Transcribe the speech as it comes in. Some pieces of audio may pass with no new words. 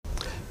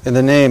In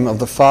the name of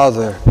the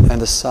Father, and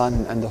the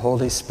Son, and the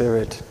Holy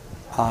Spirit.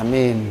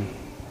 Amen.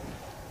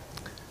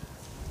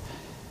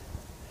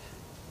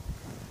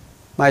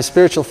 My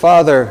spiritual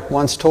father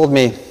once told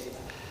me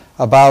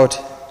about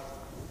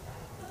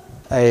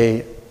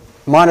a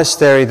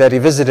monastery that he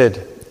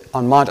visited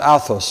on Mount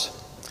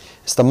Athos.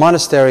 It's the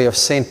monastery of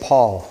St.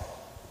 Paul.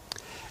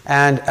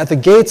 And at the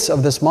gates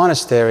of this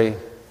monastery,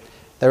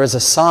 there is a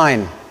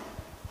sign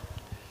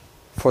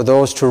for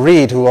those to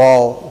read who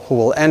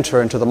will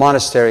enter into the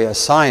monastery, a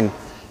sign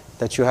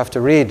that you have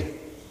to read.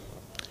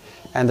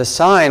 And the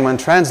sign, when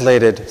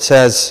translated,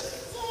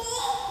 says,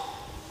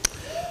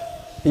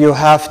 "You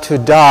have to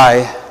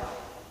die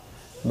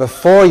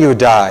before you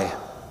die,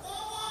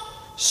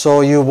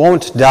 so you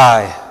won't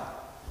die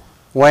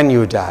when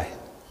you die.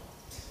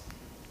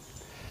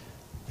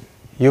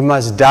 You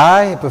must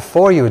die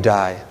before you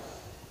die,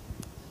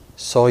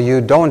 so you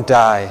don't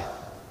die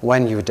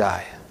when you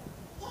die."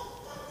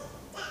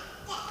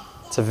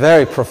 It's a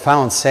very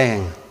profound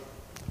saying.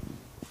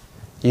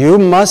 You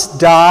must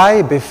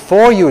die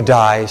before you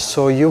die,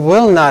 so you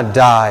will not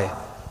die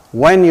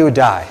when you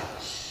die.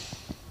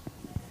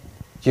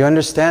 Do you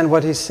understand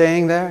what he's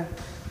saying there?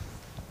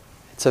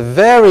 It's a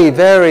very,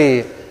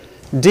 very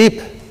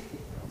deep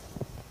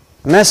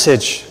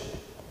message,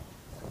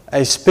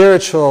 a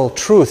spiritual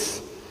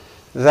truth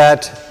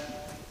that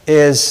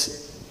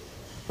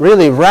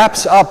really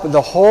wraps up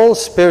the whole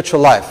spiritual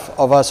life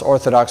of us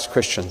Orthodox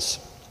Christians,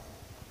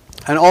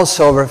 and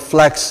also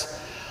reflects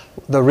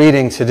the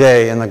reading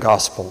today in the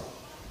Gospel,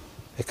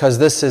 because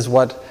this is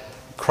what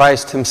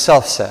Christ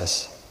himself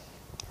says,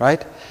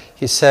 right?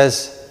 He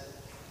says,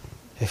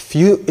 if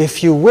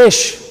you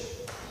wish,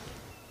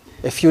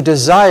 if you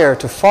desire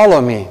to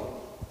follow me,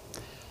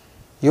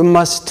 you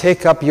must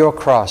take up your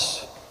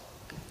cross,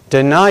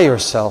 deny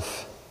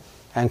yourself,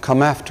 and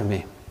come after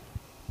me.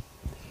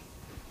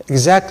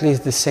 Exactly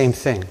the same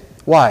thing.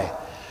 Why?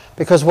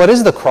 Because what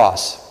is the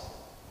cross?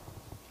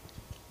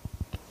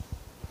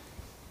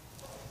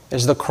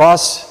 Is the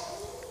cross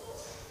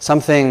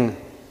something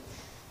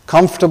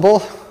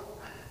comfortable?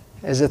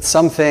 Is it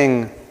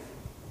something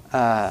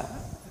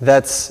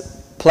that's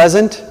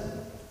pleasant?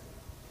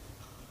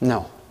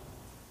 No.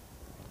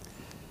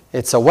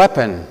 It's a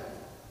weapon.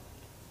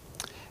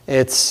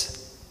 It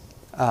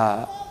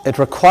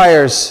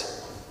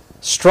requires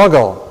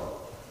struggle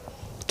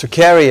to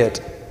carry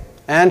it,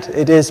 and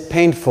it is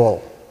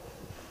painful.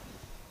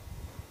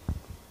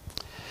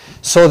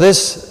 So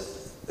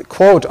this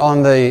quote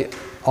on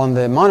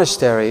the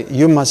monastery,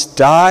 "You must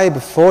die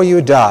before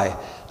you die,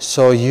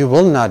 so you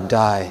will not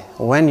die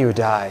when you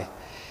die,"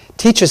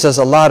 teaches us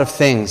a lot of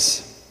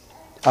things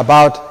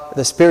about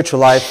the spiritual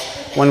life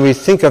when we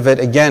think of it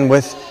again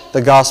with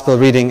the Gospel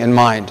reading in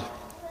mind.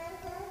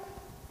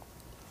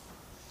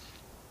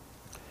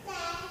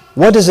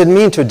 What does it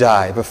mean to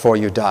die before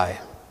you die?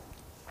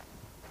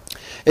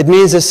 It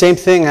means the same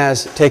thing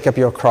as take up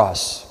your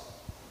cross.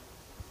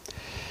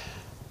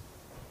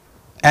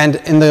 And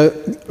in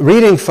the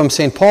reading from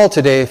St. Paul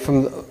today,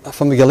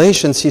 from the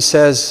Galatians, he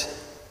says,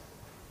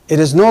 "It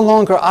is no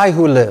longer I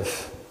who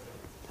live.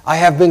 I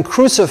have been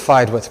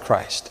crucified with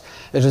Christ.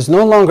 It is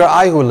no longer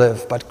I who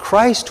live, but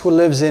Christ who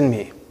lives in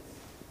me.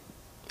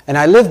 And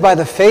I live by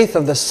the faith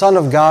of the Son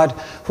of God,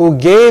 who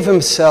gave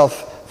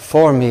himself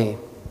for me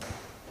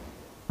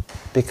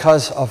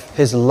because of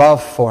his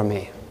love for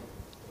me."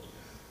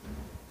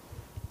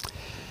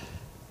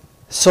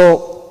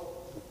 So,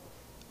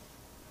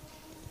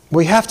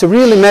 we have to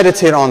really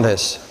meditate on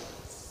this.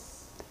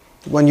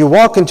 When you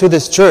walk into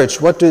this church,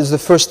 what is the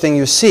first thing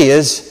you see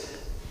is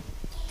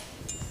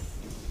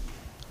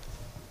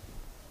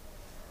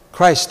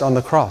Christ on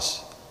the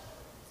cross.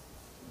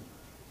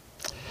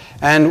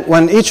 And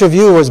when each of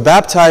you was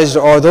baptized,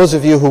 or those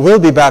of you who will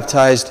be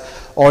baptized,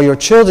 or your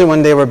children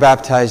when they were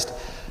baptized,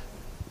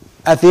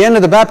 at the end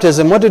of the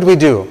baptism, what did we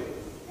do?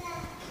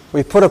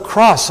 We put a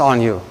cross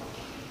on you.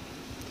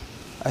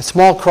 A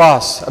small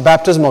cross, a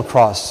baptismal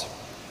cross.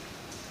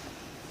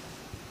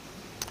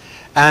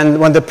 And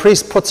when the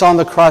priest puts on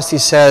the cross, he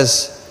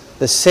says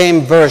the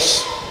same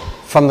verse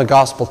from the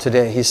Gospel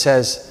today. He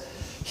says,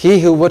 "He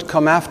who would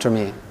come after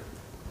me,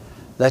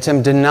 let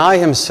him deny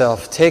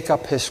himself, take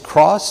up his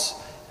cross,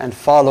 and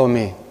follow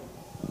me."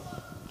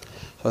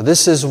 So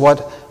this is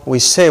what we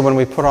say when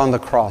we put on the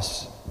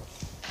cross.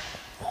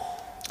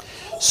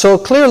 So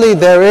clearly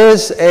there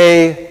is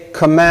a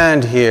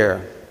command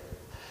here.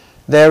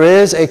 There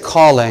is a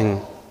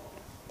calling.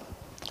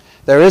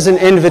 There is an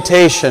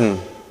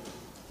invitation.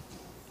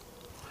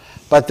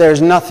 But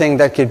there's nothing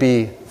that could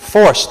be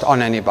forced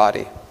on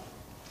anybody.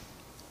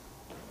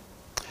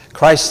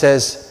 Christ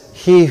says,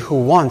 "He who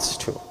wants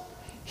to,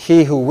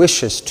 he who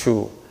wishes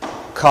to,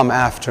 come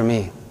after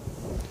me.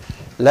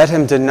 Let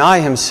him deny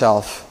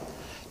himself,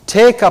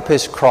 take up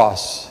his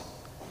cross,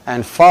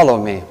 and follow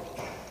me."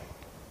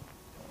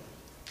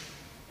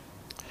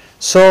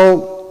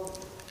 So,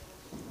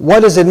 what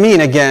does it mean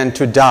again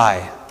to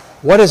die?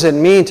 What does it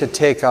mean to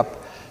take up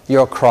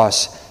your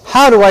cross?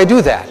 How do I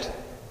do that?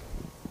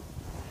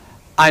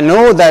 I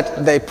know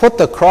that they put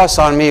the cross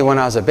on me when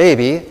I was a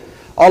baby,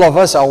 All of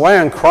us are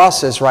wearing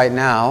crosses right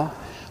now.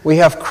 We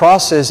have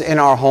crosses in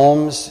our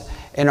homes,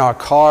 in our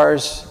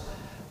cars,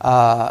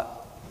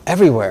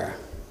 everywhere.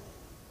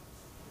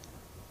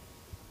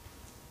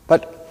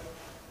 But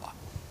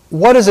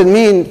what does it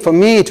mean for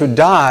me to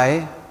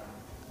die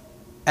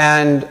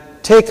and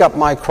take up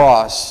my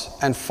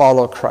cross and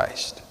follow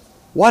Christ?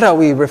 What are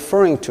we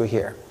referring to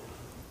here?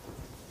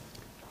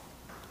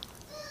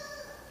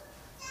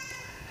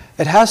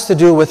 It has to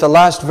do with the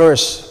last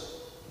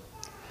verse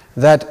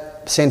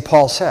that St.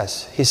 Paul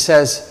says. He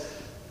says,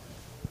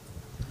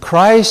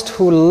 Christ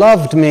who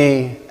loved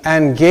me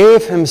and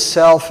gave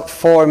himself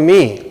for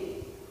me.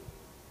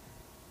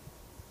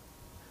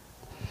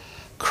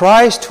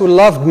 Christ who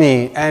loved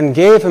me and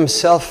gave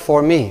himself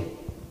for me.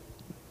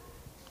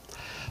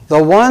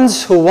 The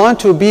ones who want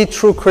to be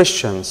true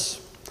Christians,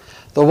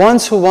 the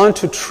ones who want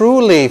to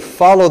truly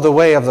follow the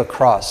way of the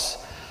cross,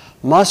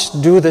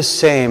 must do the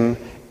same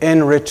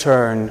in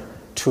return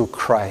to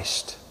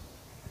Christ.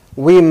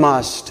 We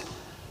must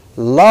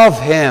love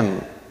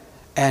him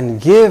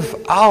and give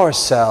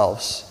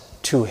ourselves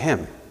to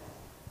him.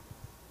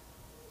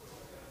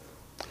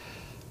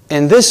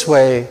 In this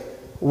way,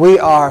 we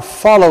are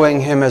following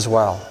him as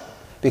well,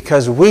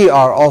 because we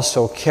are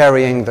also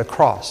carrying the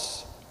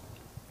cross.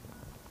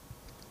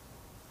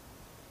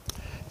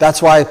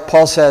 That's why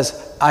Paul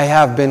says, I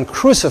have been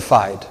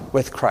crucified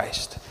with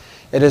Christ.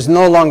 It is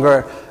no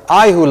longer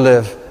I who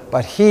live,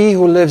 but he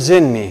who lives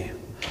in me.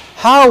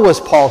 How was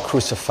Paul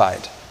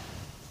crucified?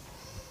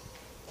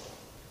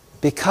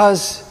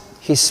 Because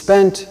he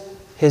spent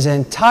his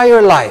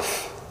entire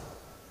life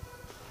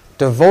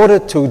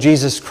devoted to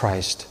Jesus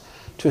Christ,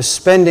 to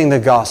spreading the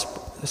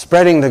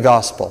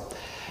gospel.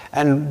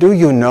 And do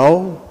you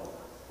know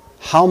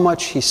how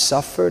much he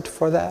suffered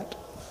for that?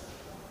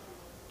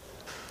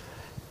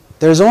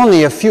 There's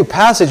only a few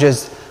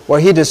passages where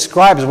he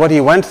describes what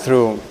he went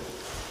through,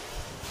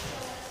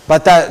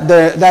 but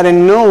that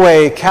in no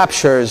way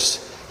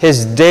captures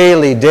his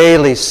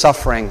daily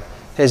suffering,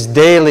 his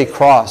daily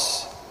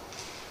cross.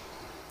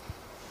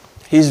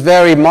 He's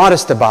very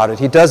modest about it.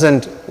 He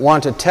doesn't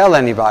want to tell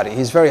anybody.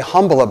 He's very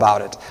humble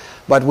about it.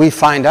 But we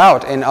find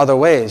out in other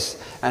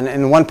ways. And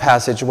in one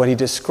passage when he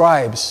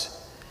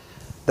describes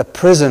the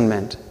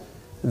imprisonment,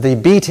 the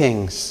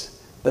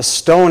beatings, the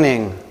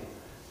stoning,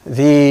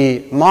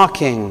 the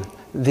mocking,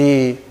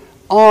 the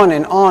on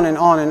and on and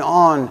on and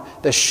on,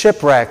 the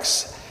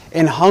shipwrecks,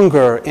 in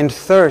hunger, in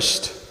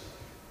thirst,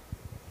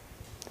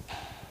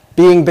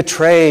 being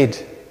betrayed,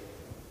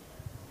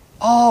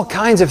 all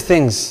kinds of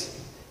things.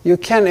 You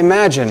can't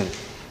imagine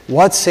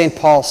what St.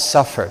 Paul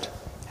suffered.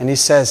 And he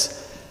says,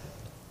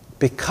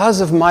 because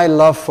of my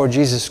love for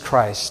Jesus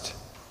Christ,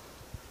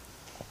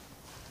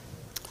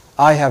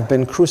 I have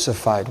been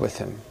crucified with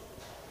him.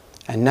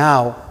 And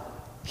now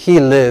he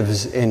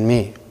lives in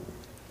me.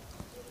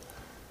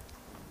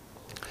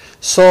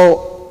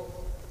 So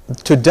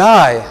to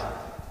die,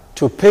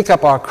 to pick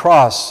up our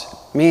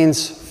cross,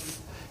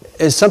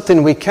 is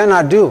something we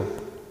cannot do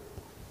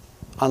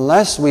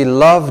unless we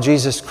love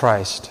Jesus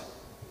Christ.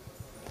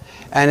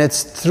 And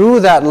it's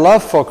through that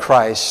love for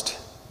Christ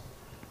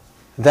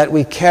that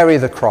we carry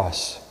the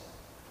cross.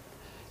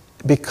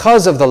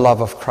 Because of the love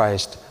of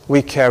Christ,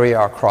 we carry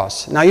our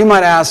cross. Now you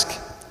might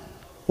ask,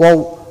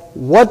 well,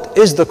 what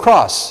is the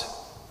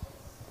cross?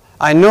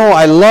 I know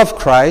I love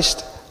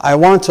Christ. I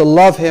want to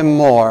love him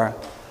more.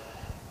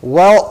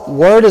 Well,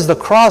 where does the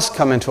cross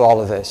come into all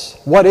of this?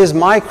 What is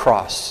my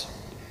cross?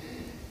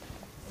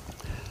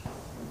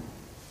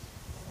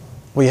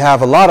 We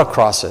have a lot of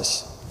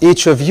crosses.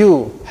 Each of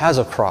you has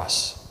a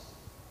cross.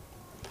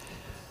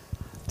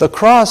 The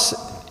cross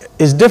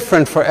is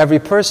different for every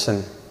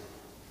person.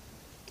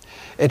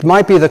 It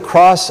might be the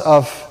cross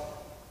of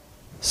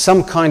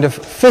some kind of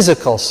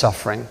physical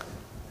suffering.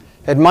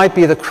 It might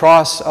be the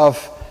cross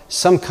of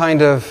some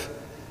kind of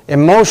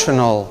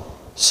emotional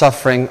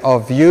suffering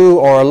of you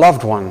or a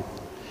loved one.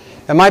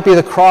 It might be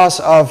the cross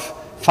of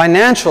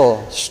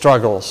financial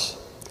struggles.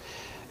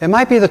 It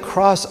might be the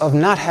cross of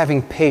not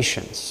having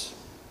patience.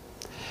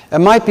 It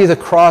might be the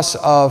cross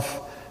of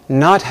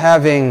not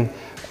having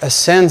a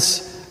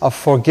sense of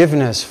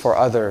forgiveness for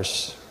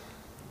others.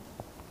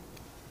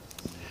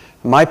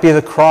 It might be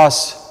the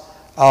cross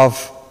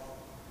of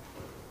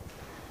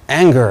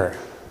anger.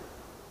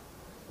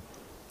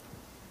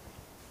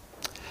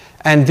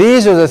 And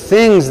these are the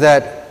things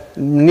that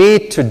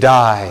need to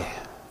die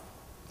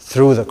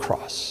through the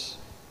cross.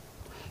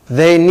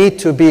 They need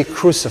to be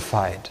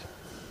crucified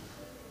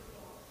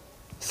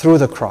through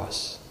the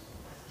cross.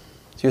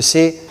 You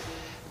see,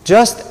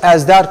 just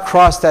as that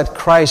cross that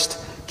Christ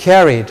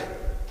carried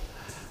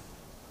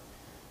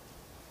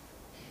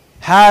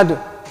had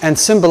and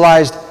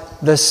symbolized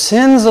the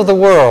sins of the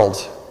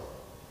world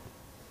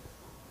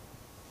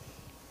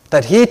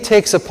that he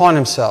takes upon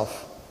himself,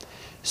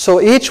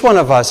 so each one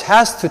of us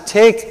has to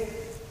take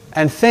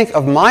and think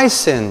of my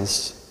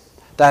sins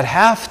that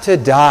have to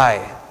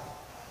die,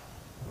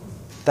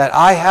 that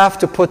I have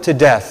to put to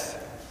death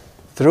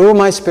through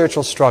my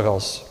spiritual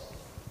struggles.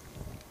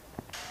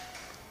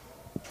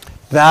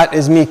 That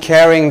is me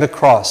carrying the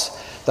cross.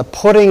 the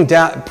putting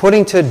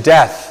to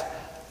death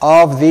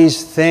of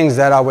these things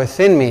that are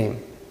within me.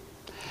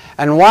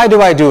 And why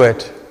do I do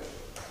it?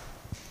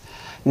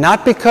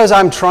 Not because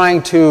I'm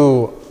trying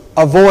to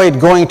avoid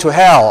going to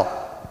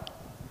hell.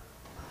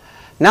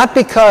 Not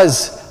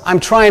because I'm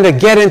trying to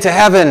get into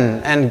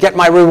heaven and get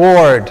my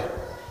reward.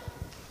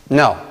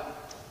 No.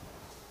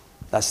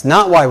 That's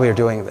not why we're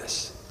doing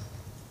this.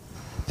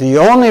 The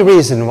only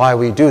reason why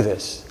we do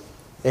this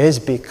is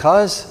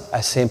because,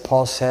 as St.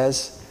 Paul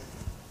says,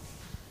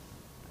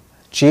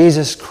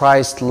 Jesus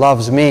Christ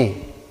loves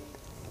me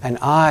and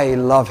I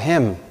love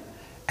him.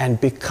 And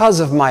because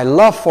of my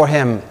love for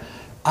him,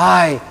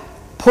 I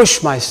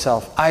push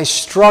myself, I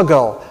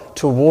struggle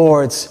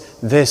towards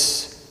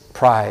this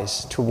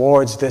prize,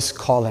 towards this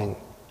calling.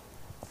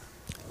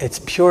 It's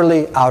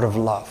purely out of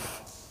love.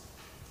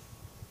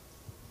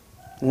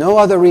 No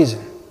other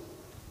reason.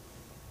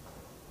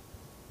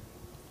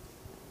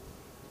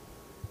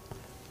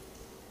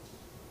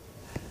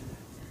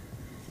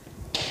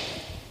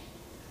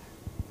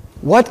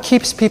 What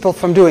keeps people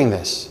from doing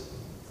this?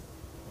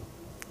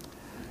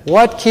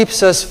 What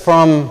keeps us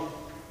from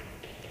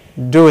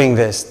doing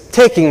this,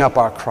 taking up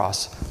our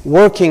cross,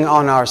 working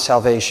on our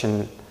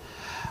salvation,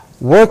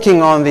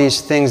 working on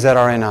these things that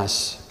are in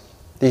us,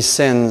 these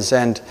sins,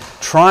 and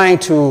trying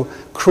to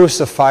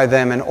crucify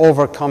them and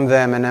overcome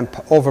them and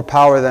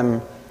overpower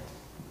them?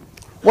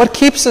 What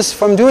keeps us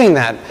from doing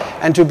that?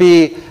 And to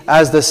be,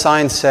 as the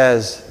sign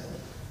says,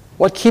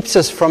 what keeps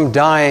us from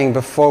dying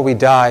before we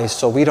die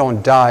so we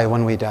don't die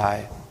when we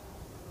die?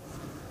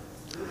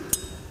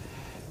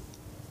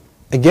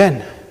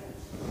 Again,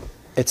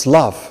 it's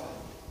love.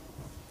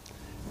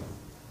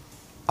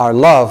 Our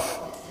love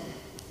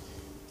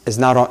is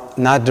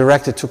not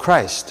directed to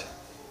Christ.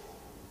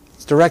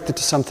 It's directed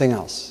to something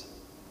else.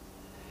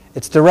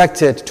 It's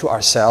directed to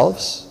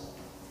ourselves.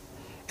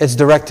 It's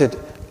directed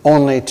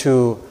only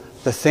to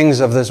the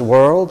things of this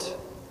world,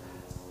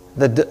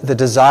 the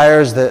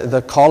desires,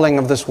 the calling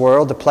of this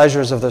world, the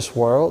pleasures of this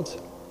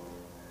world,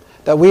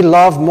 that we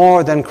love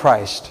more than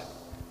Christ.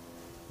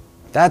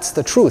 That's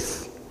the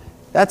truth.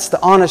 That's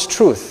the honest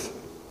truth.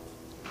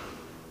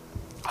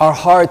 Our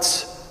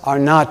hearts are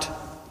not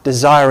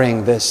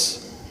desiring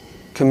this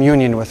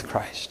communion with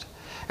Christ.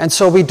 And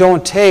so we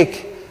don't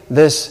take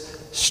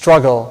this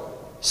struggle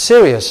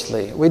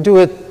seriously. We do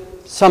it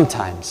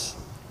sometimes.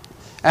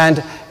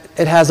 And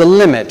it has a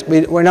limit.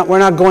 We're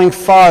not going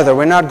farther.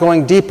 We're not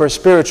going deeper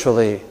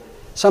spiritually.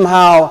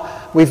 Somehow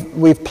we've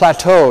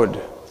plateaued.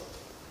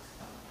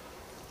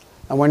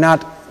 And we're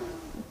not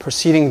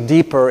proceeding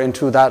deeper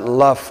into that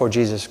love for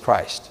Jesus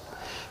Christ.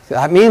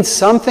 That means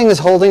something is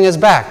holding us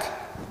back.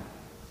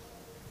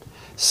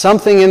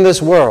 Something in this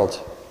world.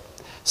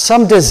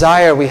 Some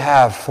desire we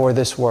have for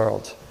this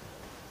world.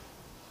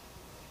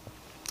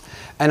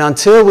 And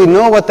until we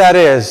know what that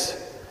is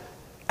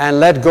and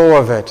let go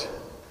of it,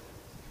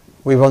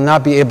 we will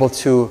not be able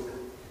to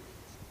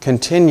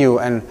continue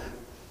and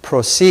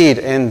proceed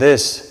in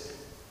this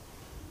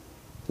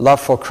love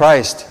for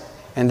Christ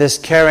and this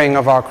carrying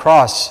of our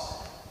cross.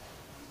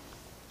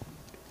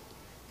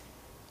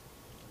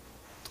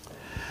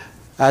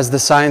 As the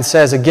sign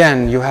says,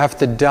 again, you have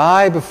to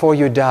die before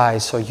you die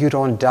so you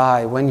don't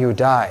die when you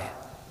die.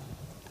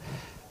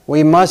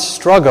 We must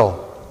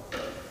struggle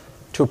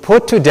to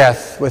put to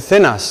death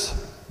within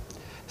us,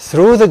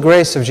 through the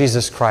grace of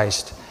Jesus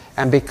Christ,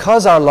 and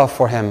because our love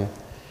for him,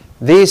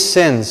 these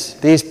sins,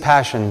 these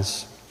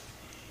passions,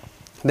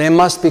 they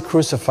must be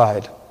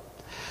crucified,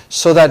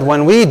 so that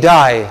when we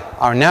die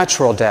our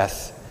natural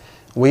death,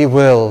 we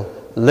will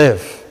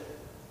live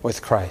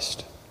with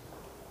Christ.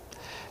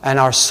 And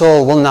our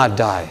soul will not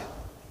die.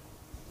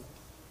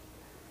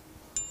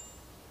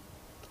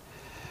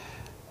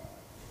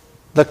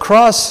 The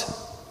cross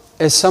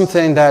is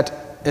something that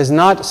is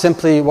not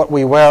simply what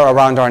we wear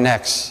around our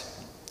necks.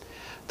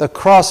 The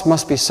cross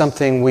must be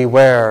something we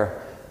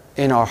wear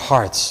in our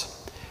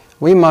hearts.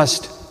 We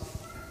must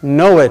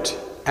know it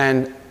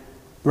and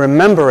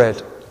remember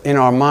it in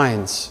our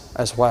minds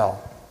as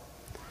well.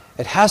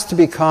 It has to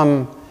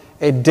become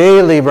a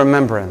daily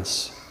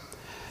remembrance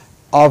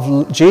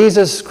of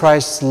Jesus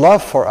Christ's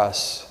love for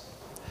us.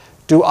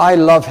 Do I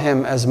love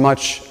him as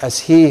much as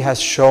he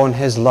has shown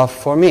his love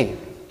for me?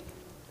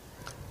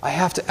 I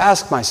have to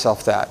ask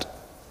myself that.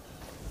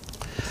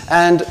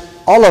 And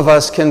all of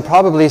us can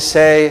probably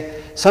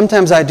say,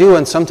 sometimes I do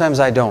and sometimes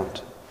I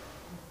don't.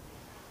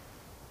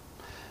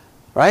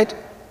 Right?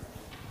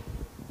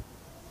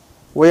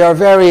 We are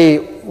very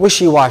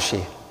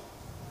wishy-washy.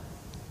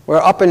 We're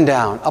up and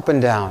down, up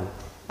and down.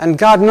 And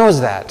God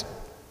knows that.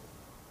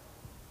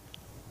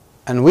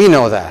 And we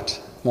know that,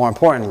 more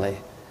importantly.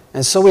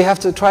 And so we have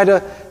to try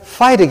to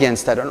fight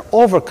against that and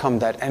overcome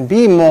that and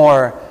be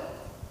more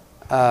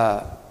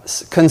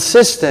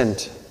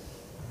consistent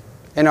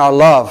in our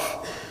love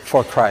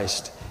for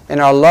Christ, in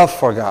our love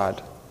for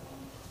God.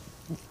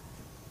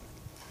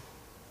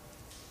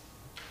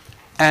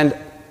 And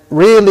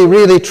really,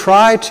 really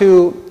try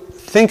to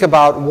think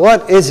about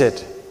what is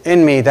it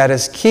in me that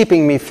is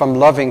keeping me from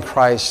loving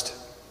Christ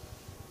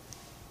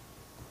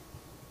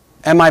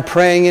Am I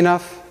praying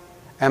enough?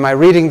 Am I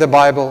reading the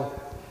Bible?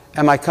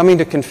 Am I coming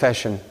to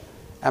confession?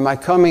 Am I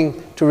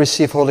coming to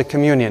receive Holy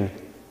Communion?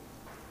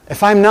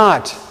 If I'm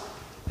not,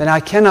 then I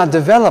cannot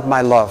develop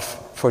my love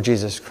for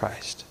Jesus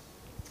Christ.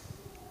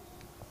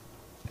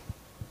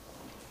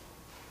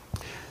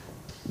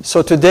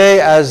 So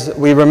today, as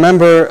we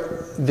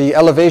remember the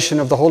elevation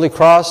of the Holy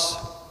Cross,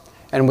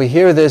 and we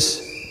hear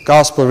this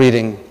gospel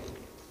reading,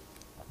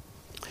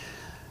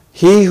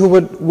 he who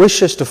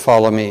wishes to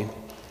follow me,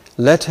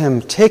 let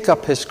him take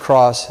up his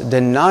cross,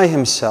 deny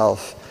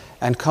himself,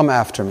 and come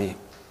after me.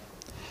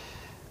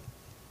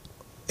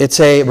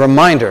 It's a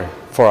reminder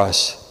for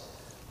us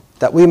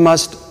that we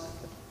must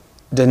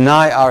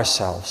deny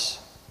ourselves.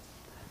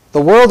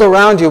 The world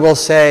around you will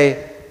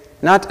say,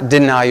 not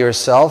deny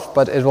yourself,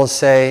 but it will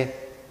say,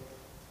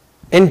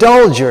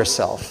 indulge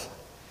yourself.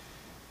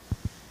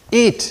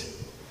 Eat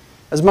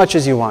as much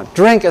as you want.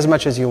 Drink as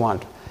much as you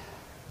want.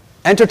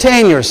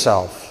 Entertain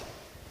yourself.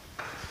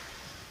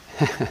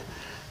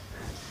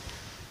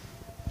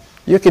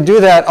 You could do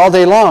that all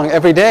day long,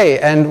 every day,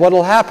 and what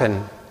will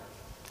happen?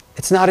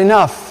 It's not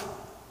enough.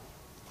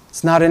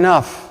 It's not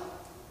enough.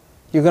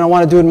 You're going to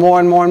want to do it more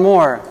and more and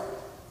more.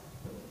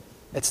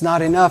 It's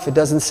not enough. It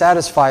doesn't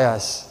satisfy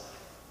us.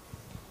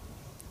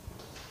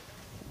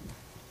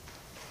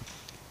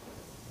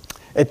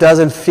 It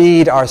doesn't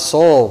feed our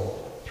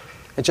soul.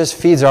 It just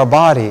feeds our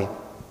body.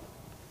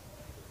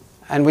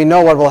 And we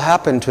know what will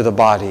happen to the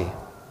body.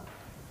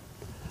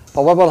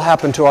 But what will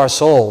happen to our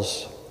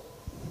souls?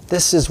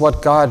 This is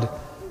what God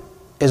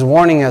is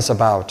warning us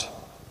about.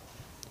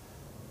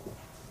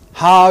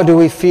 How do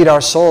we feed our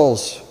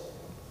souls?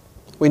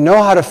 We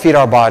know how to feed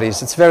our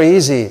bodies. It's very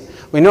easy.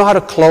 We know how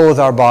to clothe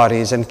our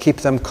bodies and keep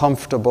them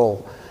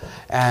comfortable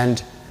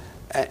and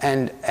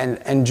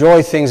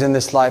enjoy things in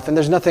this life. And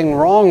there's nothing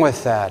wrong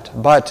with that.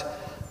 But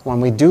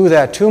when we do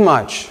that too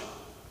much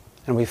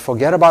and we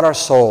forget about our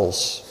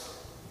souls,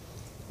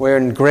 we're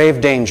in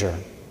grave danger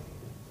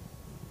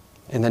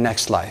in the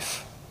next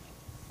life.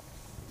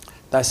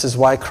 This is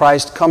why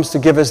Christ comes to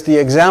give us the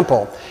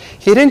example.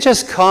 He didn't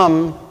just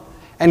come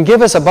and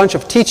give us a bunch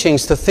of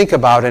teachings to think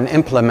about and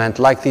implement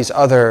like these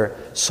other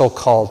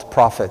so-called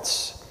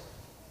prophets.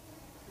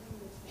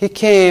 He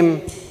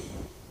came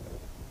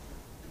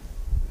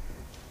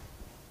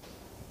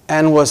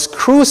and was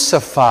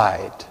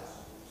crucified.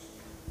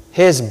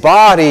 His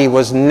body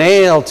was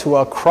nailed to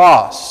a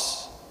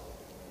cross.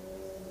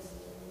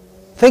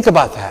 Think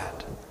about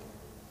that.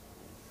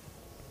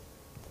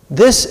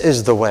 This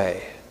is the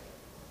way.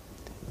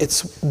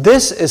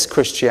 This is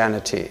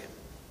Christianity.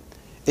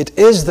 It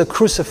is the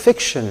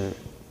crucifixion,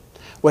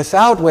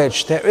 without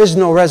which there is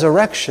no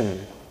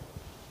resurrection.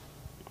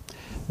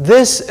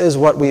 This is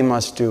what we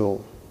must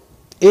do,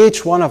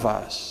 each one of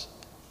us.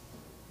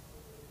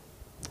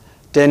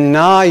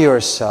 Deny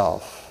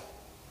yourself.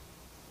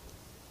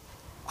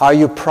 Are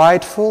you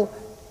prideful?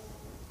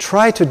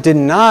 Try to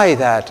deny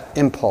that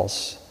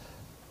impulse.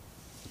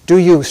 Do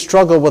you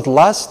struggle with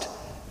lust?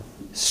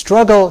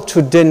 Struggle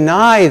to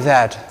deny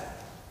that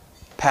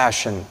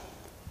passion.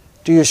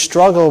 Do you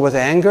struggle with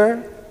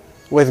anger,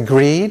 with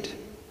greed?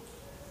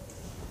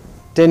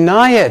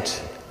 Deny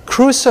it.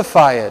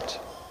 Crucify it.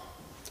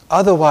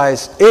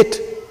 Otherwise,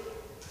 it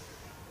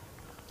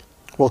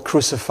will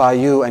crucify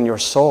you and your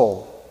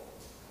soul,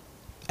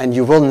 and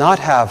you will not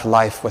have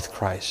life with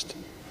Christ.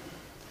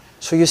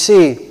 So you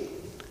see,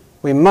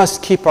 we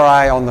must keep our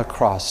eye on the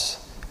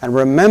cross and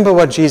remember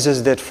what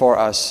Jesus did for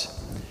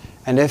us.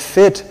 And if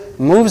it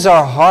moves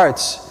our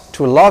hearts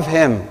to love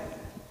Him,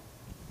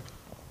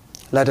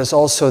 let us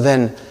also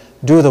then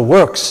do the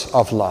works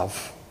of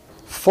love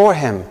for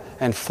Him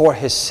and for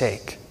His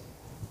sake.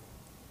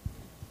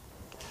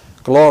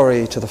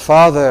 Glory to the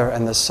Father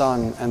and the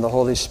Son and the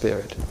Holy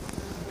Spirit.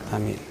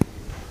 Amen.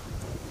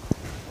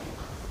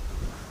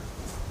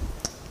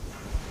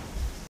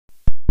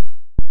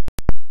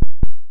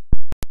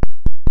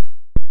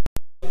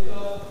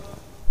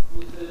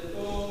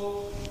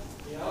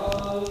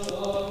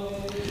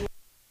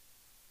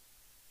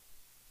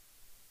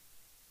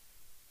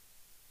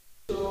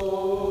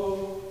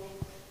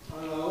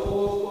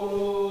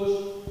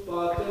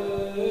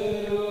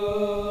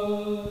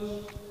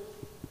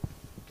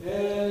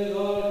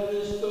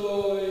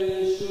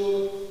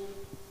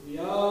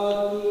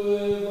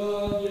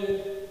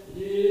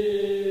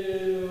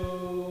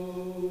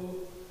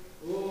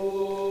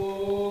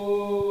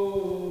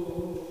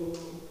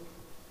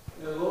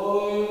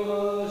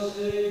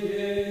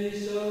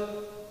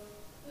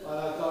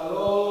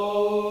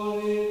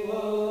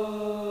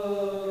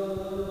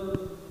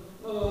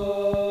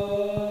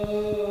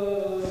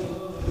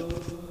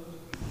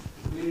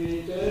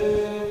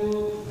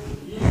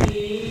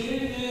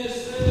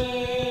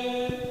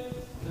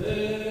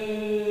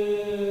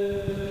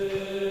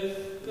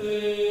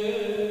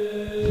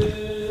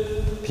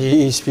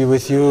 Peace be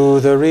with you,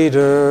 the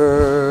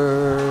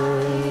reader.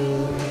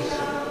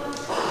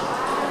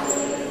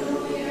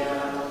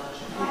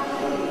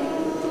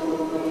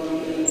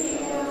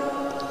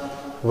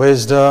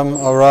 Wisdom,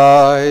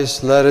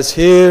 arise, let us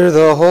hear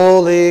the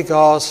holy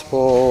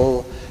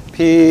gospel.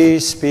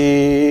 Peace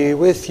be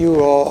with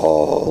you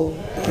all.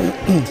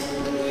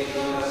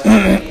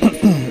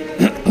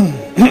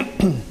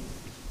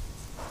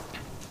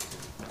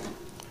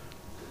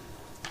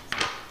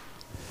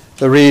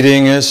 The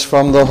reading is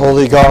from the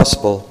Holy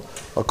Gospel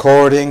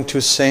according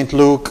to St.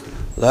 Luke.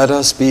 Let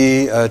us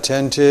be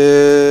attentive.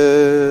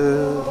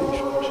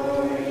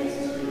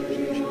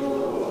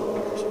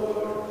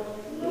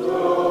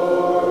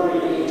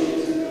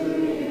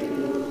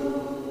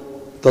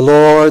 The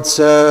Lord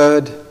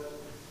said,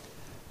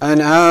 "And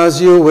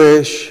as you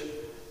wish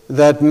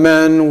that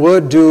men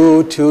would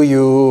do to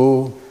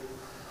you,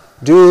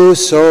 do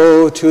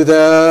so to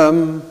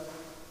them.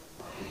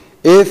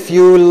 If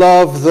you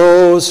love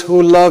those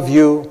who love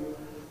you,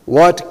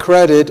 what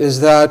credit is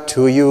that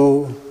to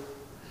you?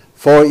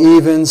 For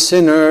even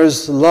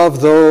sinners love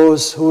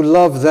those who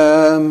love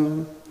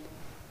them.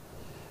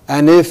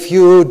 And if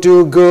you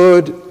do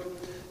good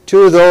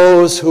to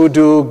those who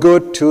do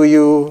good to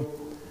you,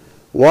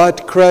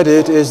 what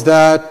credit is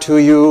that to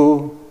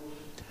you?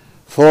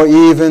 For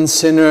even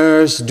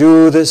sinners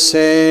do the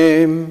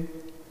same.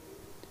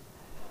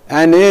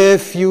 And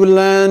if you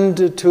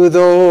lend to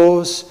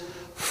those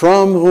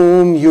from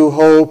whom you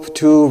hope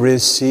to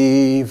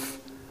receive,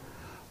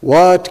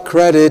 what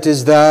credit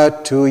is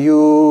that to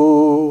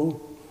you?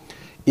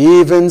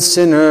 Even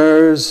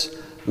sinners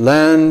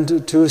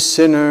lend to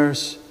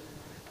sinners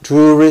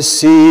to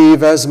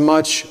receive as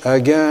much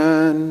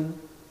again.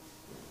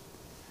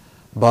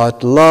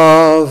 But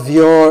love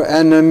your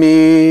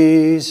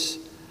enemies,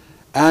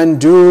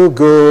 and do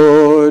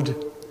good,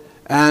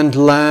 and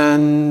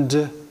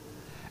lend,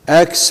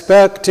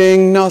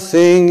 expecting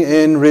nothing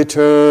in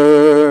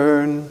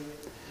return,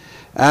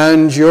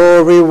 and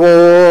your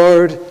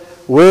reward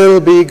will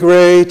be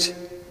great,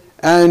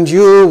 and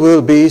you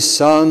will be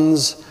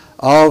sons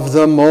of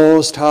the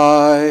Most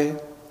High.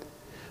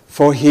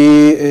 For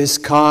He is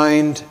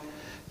kind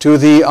to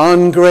the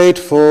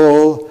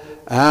ungrateful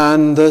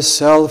and the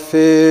selfish.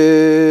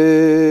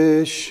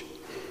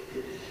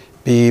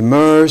 Be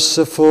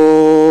merciful,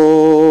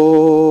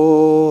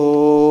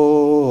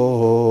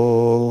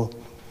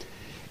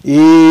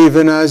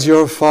 even as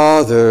your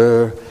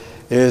Father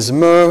is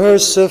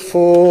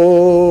merciful.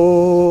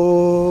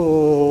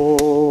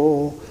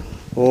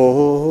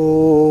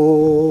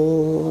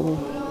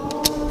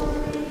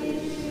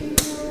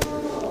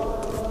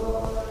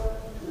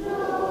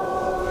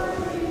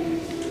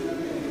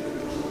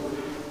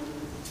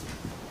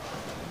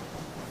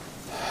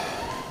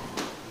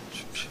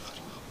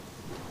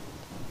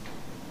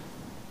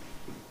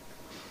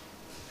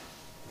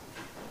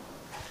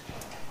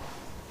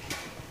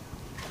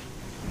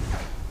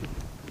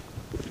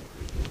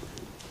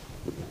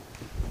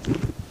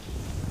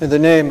 In the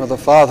name of the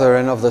Father,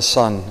 and of the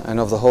Son, and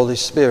of the Holy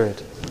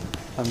Spirit.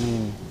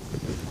 Amen.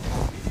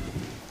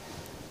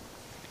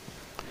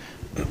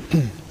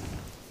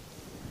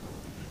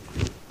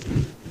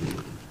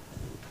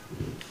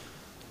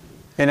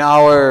 In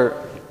our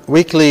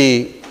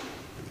weekly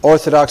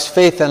Orthodox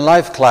Faith and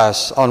Life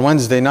class on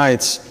Wednesday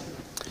nights,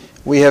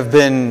 we have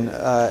been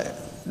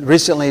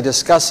recently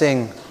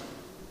discussing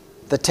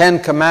the Ten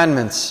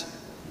Commandments.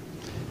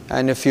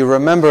 And if you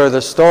remember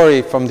the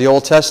story from the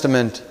Old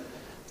Testament,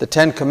 the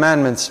Ten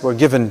Commandments were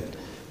given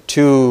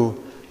to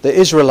the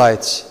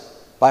Israelites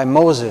by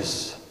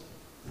Moses.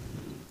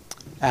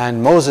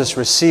 And Moses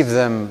received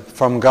them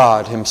from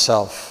God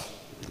Himself.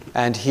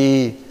 And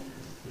he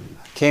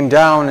came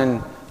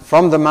down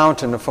from the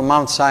mountain, from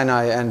Mount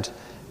Sinai, and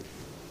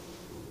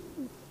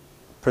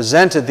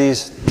presented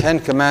these Ten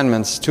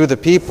Commandments to the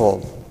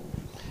people.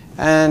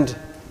 And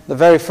the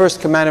very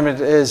first commandment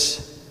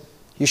is,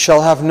 "You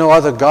shall have no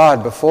other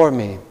God before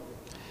me."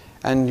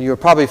 And you're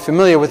probably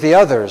familiar with the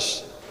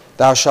others.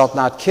 Thou shalt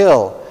not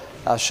kill,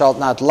 thou shalt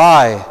not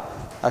lie,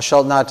 thou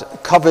shalt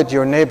not covet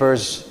your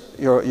neighbor's,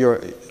 your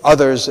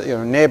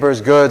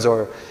neighbor's goods,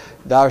 or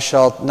thou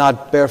shalt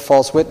not bear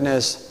false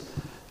witness.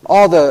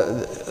 All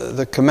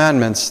the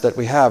commandments that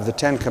we have, the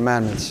Ten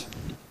Commandments.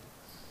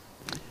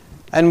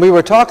 And we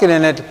were talking,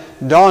 and it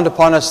dawned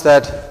upon us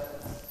that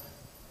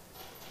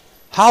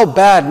how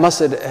bad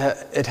must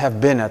it have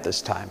been at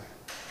this time?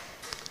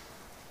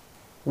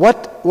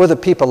 What were the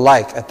people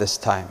like at this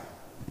time?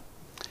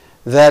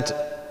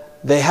 That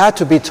they had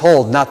to be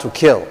told not to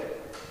kill,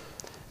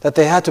 that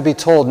they had to be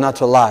told not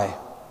to lie,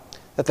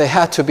 that they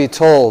had to be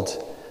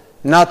told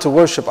not to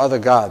worship other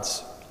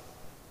gods.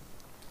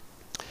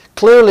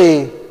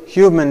 Clearly,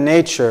 human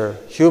nature,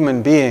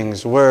 human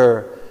beings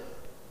were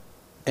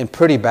in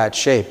pretty bad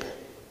shape,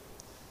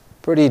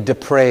 pretty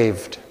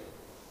depraved,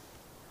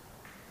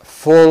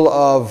 full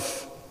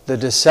of the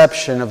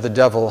deception of the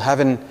devil,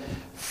 having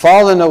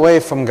fallen away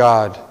from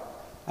God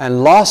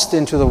and lost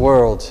into the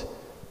world.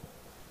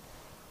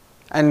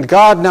 And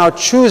God now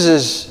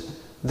chooses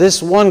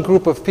this one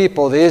group of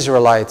people, the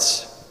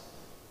Israelites,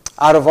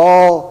 out of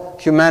all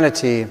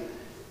humanity,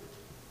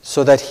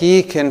 so that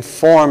He can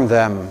form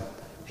them,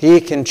 He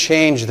can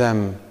change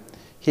them,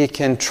 He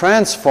can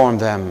transform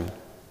them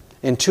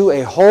into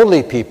a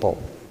holy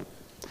people,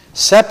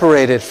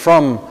 separated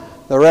from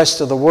the rest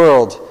of the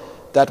world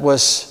that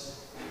was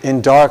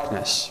in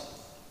darkness.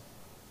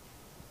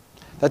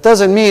 That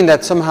doesn't mean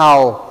that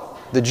somehow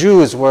the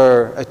Jews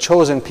were a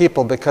chosen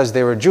people because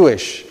they were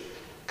Jewish,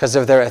 because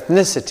of their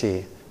ethnicity.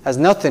 It has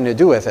nothing to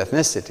do with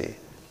ethnicity.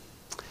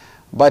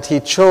 But he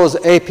chose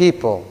a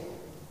people.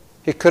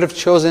 He could have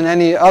chosen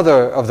any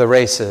other of the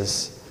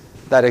races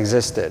that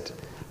existed.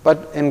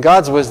 But in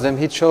God's wisdom,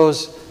 he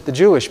chose the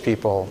Jewish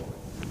people.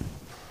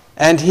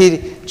 And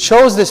he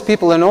chose this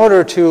people in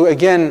order to,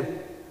 again,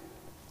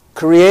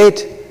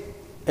 create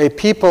a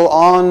people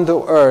on the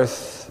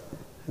earth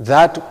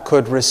that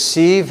could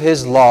receive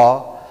his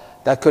law,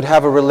 that could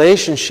have a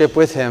relationship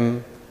with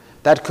him,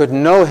 that could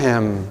know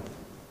him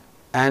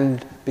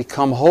and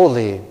become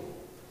holy.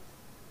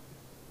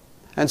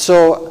 And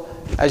so,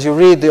 as you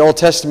read the Old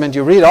Testament,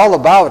 you read all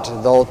about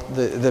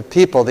the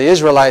people, the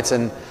Israelites,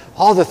 and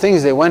all the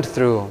things they went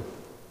through.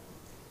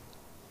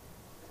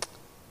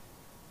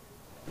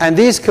 And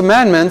these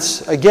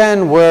commandments,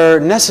 again, were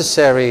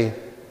necessary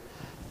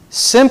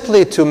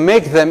simply to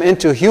make them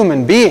into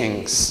human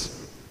beings.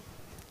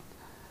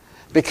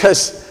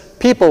 Because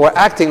people were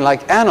acting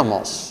like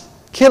animals,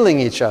 killing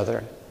each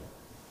other,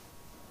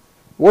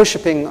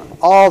 worshiping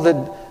all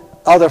the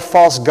other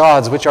false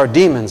gods, which are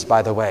demons,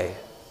 by the way.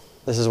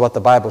 This is what the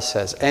Bible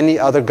says. Any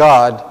other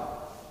god,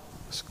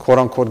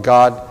 quote-unquote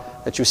God,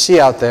 that you see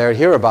out there,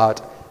 hear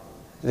about,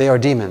 they are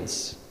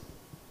demons.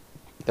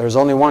 There is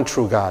only one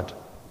true God,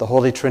 the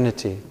Holy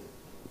Trinity.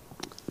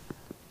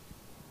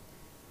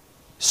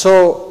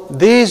 So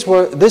these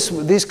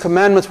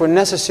commandments were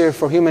necessary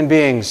for human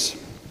beings.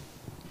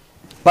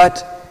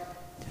 But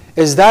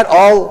is that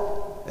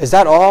all? Is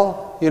that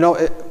all? You know,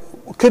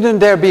 couldn't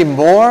there be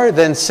more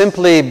than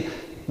simply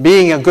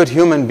being a good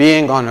human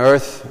being on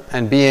earth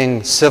and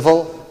being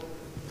civil?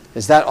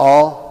 Is that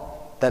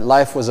all that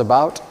life was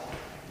about?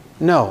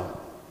 No.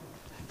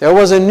 There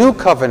was a new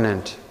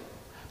covenant.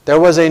 There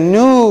was a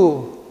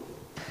new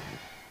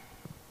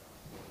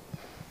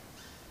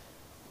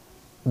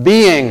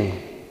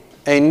being,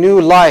 a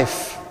new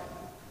life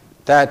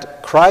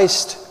that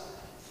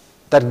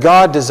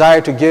God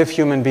desired to give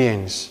human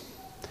beings,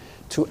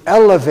 to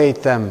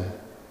elevate them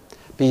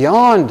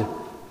beyond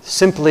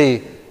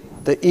simply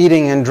the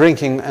eating and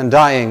drinking and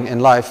dying in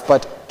life,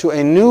 but to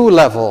a new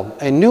level,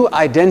 a new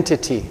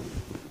identity.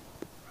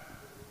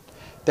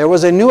 There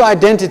was a new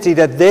identity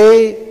that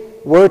they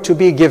were to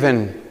be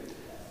given.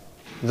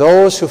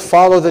 Those who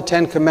follow the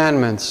Ten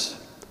Commandments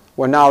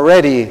were now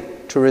ready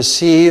to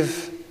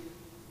receive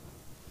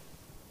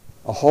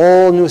a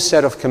whole new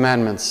set of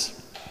commandments.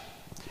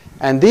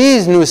 And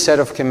these new set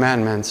of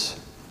commandments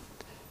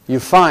you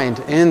find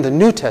in the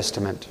New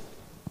Testament.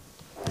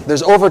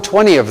 There's over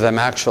 20 of them,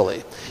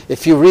 actually.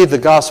 If you read the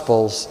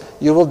Gospels,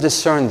 you will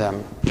discern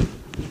them.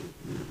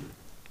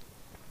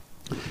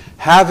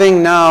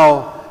 Having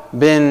now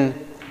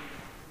been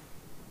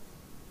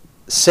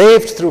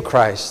saved through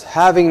Christ,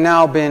 having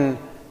now been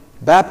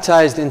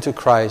baptized into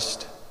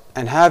Christ,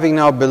 and having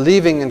now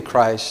believing in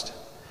Christ,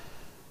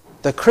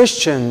 the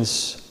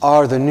Christians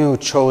are the new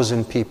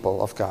chosen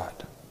people of God.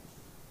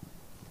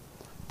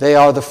 They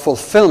are the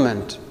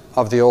fulfillment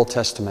of the Old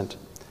Testament.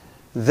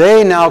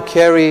 They now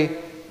carry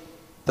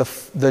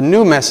the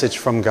new message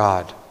from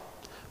God,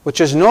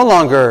 which is no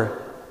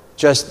longer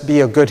just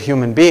be a good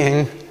human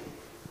being,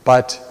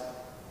 but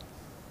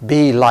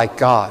be like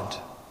God.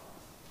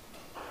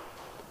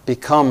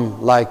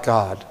 Become like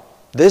God.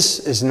 This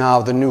is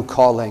now the new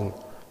calling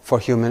for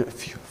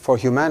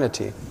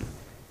humanity.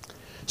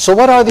 So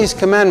what are these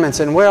commandments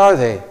and where are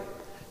they?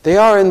 They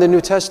are in the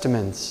New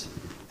Testament,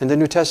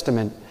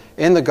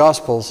 in the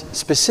Gospels,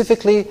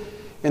 specifically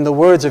in the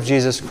words of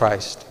Jesus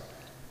Christ.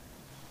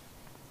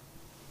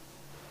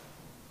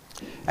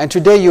 And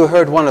today you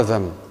heard one of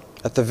them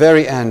at the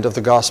very end of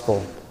the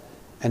Gospel,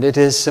 and it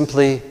is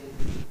simply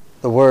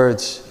the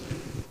words,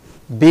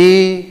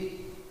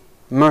 "Be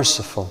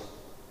merciful."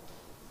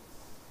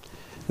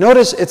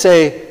 Notice it's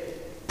a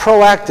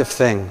proactive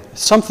thing,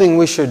 something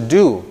we should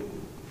do.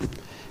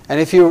 And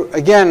if you,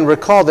 again,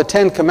 recall the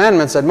 10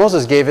 commandments that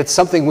Moses gave, it's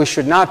something we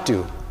should not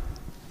do.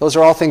 Those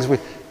are all things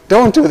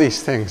don't do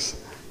these things.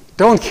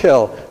 Don't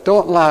kill.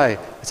 Don't lie.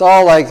 It's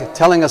all like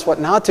telling us what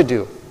not to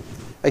do.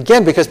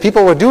 Again, because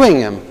people were doing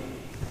them.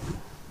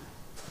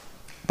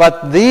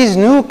 But these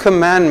new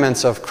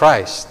commandments of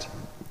Christ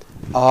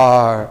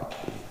are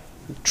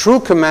true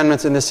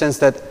commandments in the sense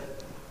that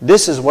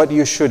this is what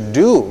you should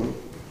do.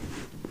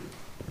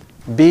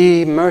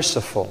 Be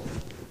merciful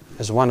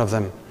is one of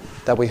them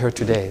that we heard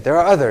today. There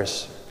are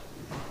others.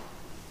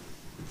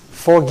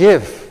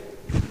 Forgive.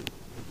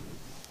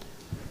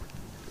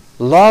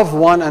 Love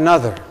one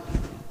another.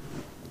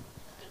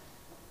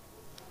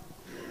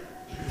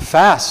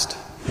 Fast.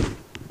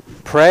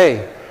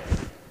 Pray.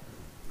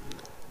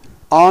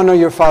 Honor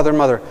your father and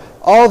mother.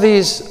 All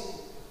these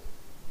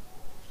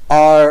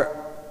are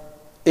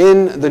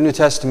in the New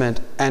Testament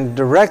and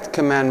direct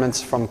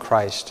commandments from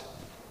Christ.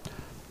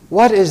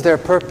 What is their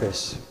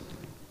purpose?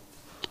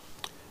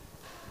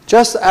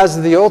 Just as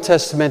in the Old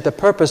Testament, the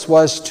purpose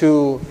was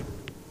to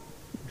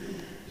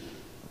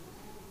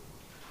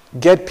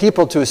get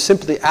people to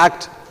simply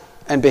act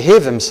and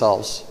behave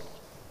themselves.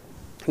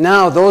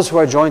 Now those who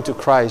are joined to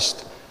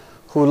Christ,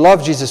 who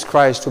love Jesus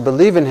Christ, who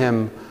believe in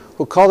Him,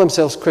 who call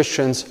themselves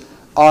Christians,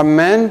 are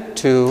meant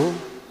to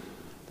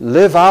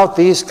live out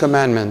these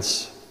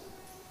commandments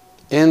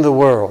in the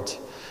world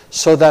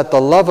so that the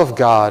love of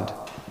God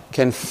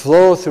can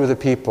flow through the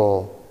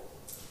people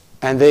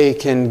and they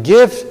can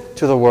give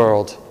to the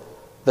world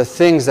the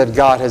things that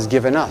God has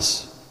given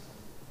us.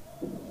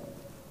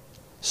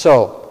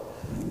 So,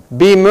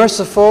 be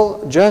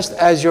merciful just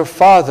as your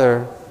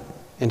Father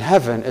in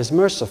heaven is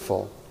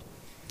merciful.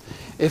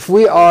 If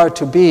we are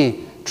to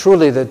be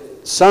truly the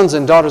sons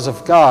and daughters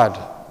of God,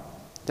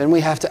 then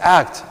we have to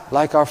act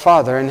like our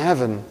Father in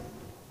heaven.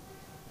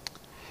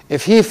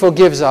 If He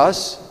forgives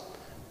us,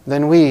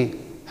 then we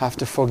have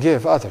to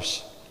forgive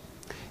others.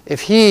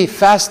 If He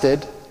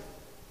fasted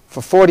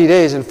for 40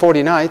 days and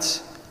 40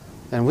 nights,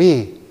 then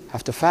we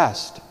have to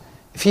fast.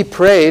 If He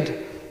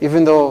prayed,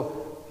 even though,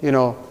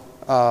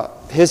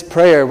 His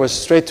prayer was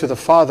straight to the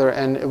Father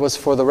and it was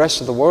for the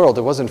rest of the world,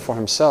 it wasn't for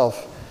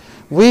Himself,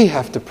 we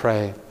have to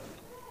pray.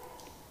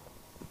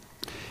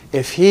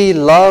 If He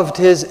loved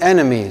His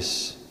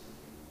enemies,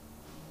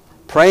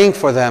 praying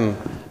for them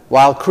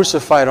while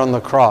crucified on the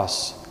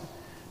cross,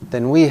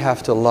 then we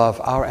have to love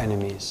our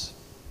enemies.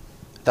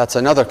 That's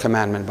another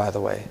commandment, by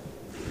the way.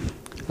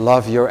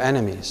 Love your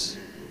enemies.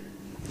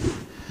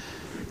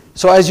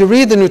 So as you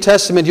read the New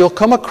Testament, you'll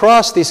come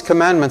across these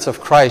commandments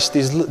of Christ,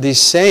 these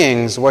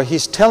sayings where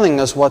He's telling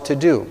us what to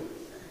do.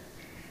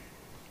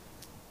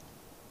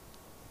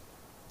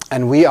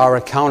 And we are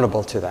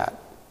accountable to that.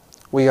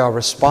 We are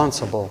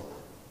responsible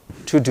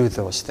to do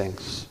those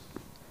things.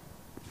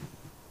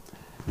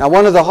 Now,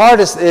 one of the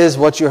hardest is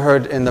what you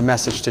heard in the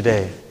message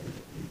today.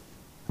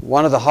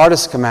 One of the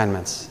hardest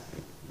commandments.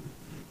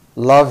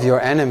 Love your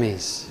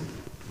enemies.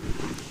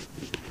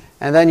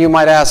 And then you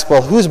might ask,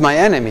 well, who's my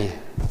enemy?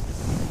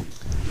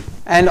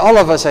 And all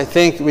of us, I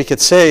think we could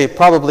say,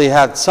 probably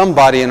had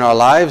somebody in our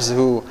lives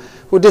who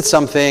did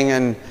something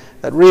and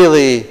that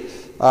really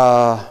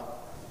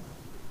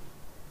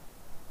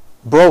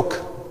broke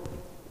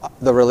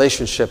the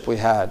relationship we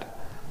had.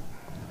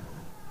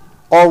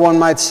 Or one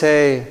might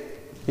say,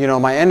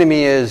 my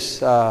enemy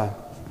is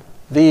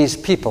these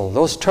people,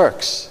 those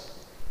Turks.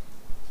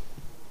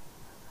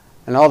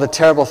 And all the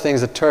terrible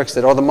things the Turks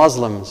did, or the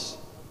Muslims,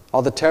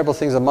 all the terrible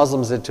things the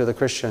Muslims did to the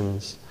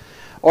Christians,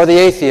 or the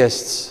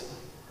atheists,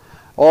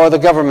 or the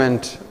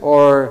government,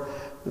 or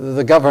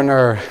the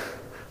governor.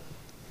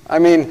 I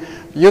mean,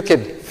 you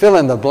could fill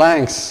in the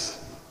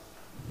blanks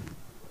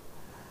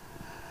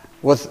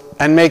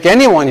and make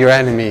anyone your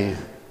enemy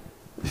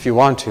if you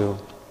want to.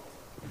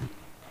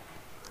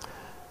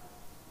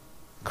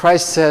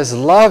 Christ says,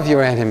 love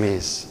your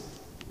enemies.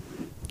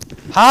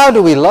 How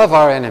do we love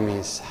our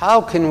enemies?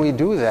 How can we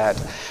do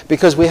that?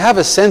 Because we have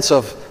a sense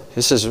of,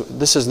 this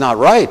is not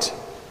right.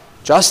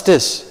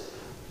 Justice.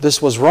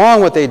 This was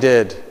wrong what they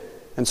did.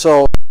 And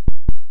so,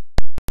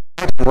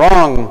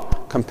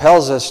 wrong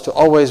compels us to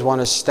always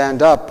want to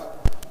stand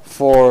up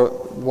for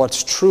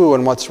what's true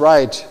and what's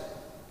right.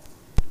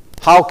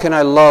 How can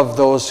I love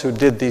those who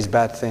did these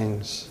bad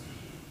things?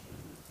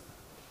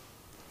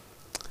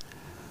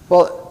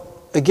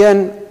 Well,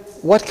 again,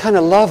 what kind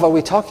of love are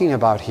we talking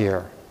about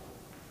here?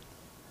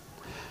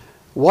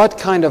 What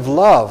kind of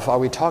love are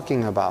we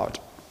talking about?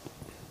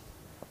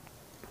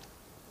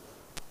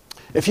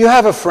 If you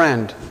have a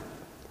friend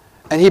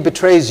and he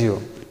betrays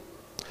you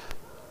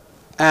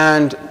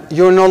and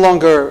you no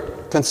longer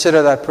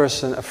consider that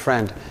person a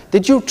friend,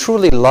 did you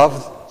truly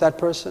love that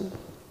person?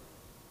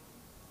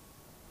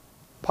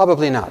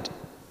 Probably not.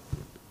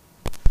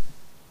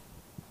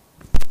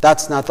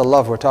 That's not the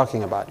love we're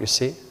talking about, you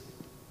see?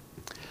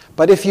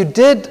 But if you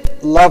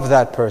did love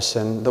that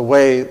person the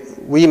way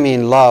we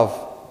mean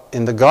love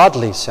in the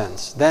godly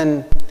sense,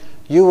 then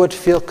you would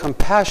feel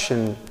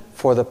compassion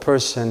for the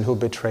person who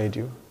betrayed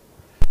you.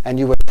 And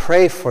you would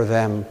pray for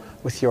them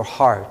with your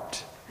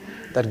heart,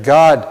 that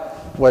God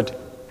would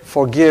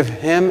forgive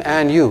him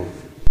and you.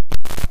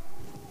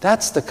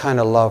 That's the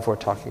kind of love we're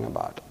talking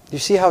about. You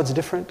see how it's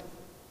different?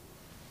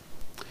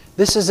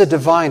 This is a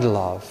divine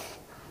love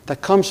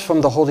that comes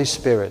from the Holy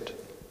Spirit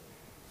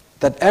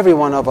that every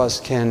one of us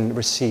can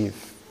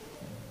receive.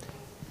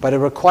 But it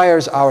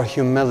requires our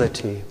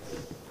humility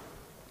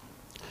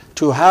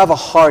to have a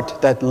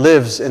heart that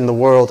lives in the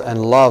world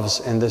and loves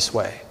in this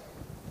way.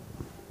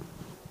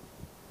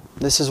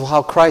 This is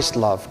how Christ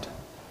loved.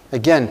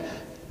 Again,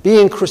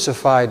 being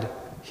crucified,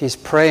 he's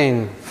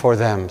praying for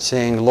them,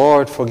 saying,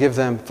 Lord, forgive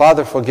them,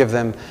 Father, forgive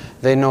them,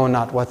 they know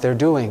not what they're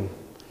doing.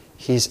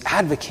 He's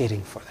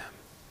advocating for them.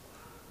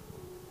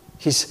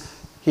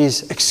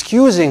 He's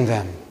excusing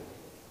them.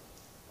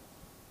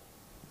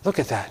 Look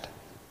at that.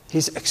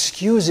 He's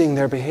excusing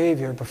their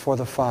behavior before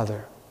the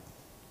Father.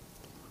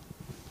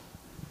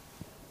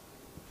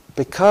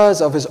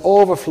 Because of his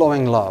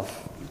overflowing love.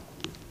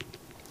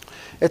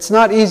 It's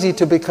not easy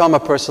to become a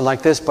person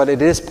like this, but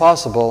it is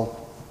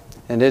possible,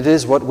 and it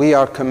is what we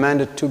are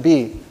commanded to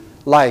be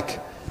like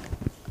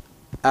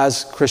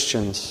as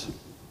Christians.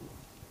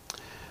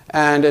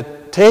 And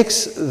it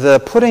takes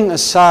the putting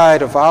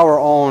aside of our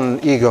own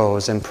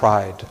egos and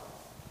pride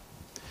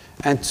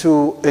and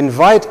to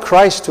invite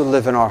Christ to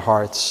live in our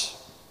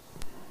hearts,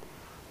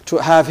 to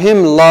have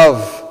Him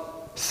love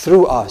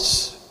through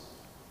us.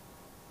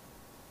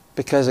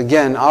 Because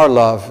again, our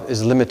love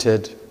is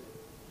limited.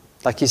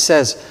 Like He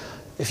says,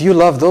 if you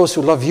love those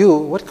who love you,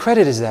 what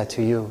credit is that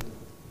to you?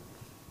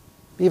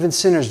 Even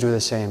sinners do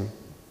the same.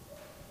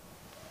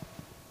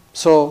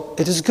 So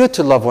it is good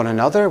to love one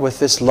another with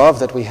this love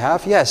that we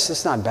have. Yes,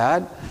 it's not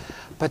bad.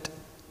 But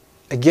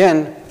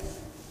again,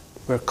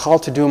 we're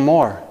called to do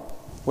more.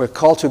 We're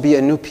called to be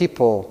a new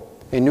people,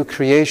 a new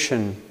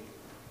creation.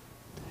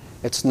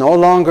 It's no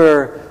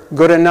longer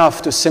good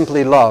enough to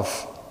simply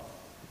love.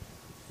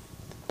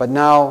 But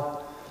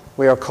now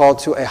we are called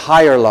to a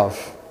higher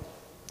love,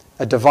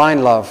 a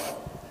divine love,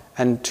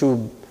 and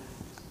to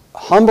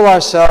humble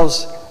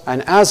ourselves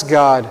and ask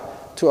God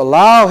to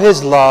allow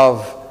His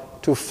love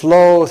to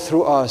flow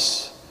through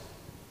us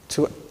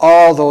to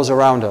all those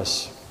around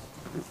us.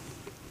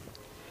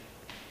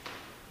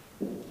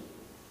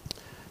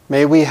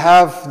 May we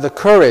have the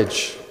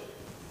courage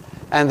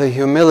and the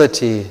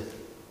humility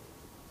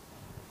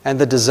and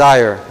the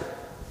desire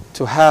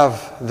to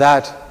have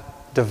that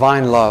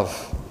divine love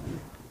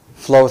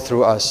flow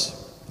through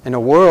us in a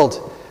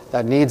world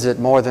that needs it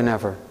more than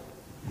ever.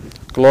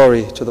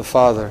 Glory to the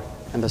Father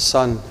and the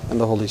Son and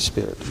the Holy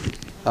Spirit.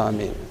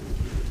 Amen.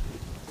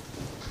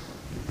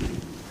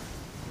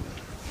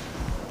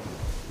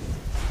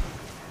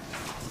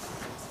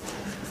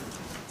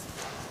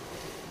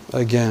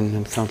 Again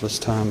and countless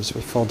times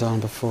we fall down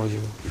before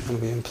you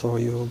and we implore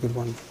you, O good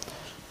one,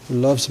 who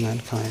loves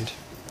mankind,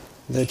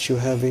 that you,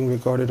 having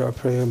regarded our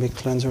prayer, may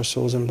cleanse our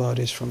souls and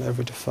bodies from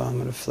every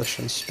defilement of flesh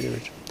and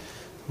spirit,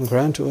 and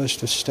grant to us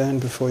to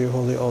stand before your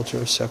holy altar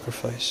of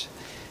sacrifice,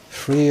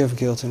 free of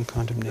guilt and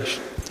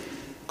condemnation.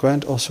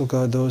 Grant also,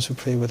 God, those who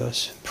pray with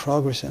us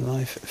progress in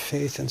life,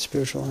 faith, and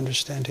spiritual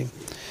understanding.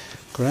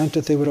 Grant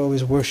that they would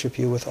always worship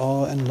you with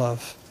awe and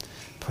love,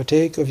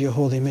 partake of your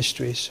holy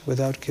mysteries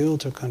without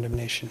guilt or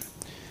condemnation,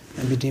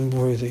 and be deemed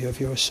worthy of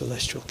your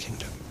celestial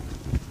kingdom.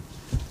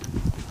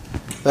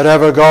 That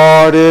ever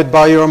guarded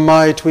by your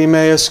might we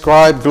may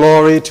ascribe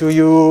glory to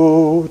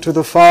you, to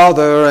the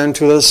Father, and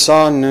to the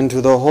Son, and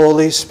to the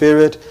Holy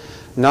Spirit,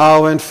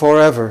 now and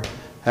forever,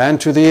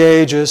 and to the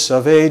ages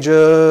of ages.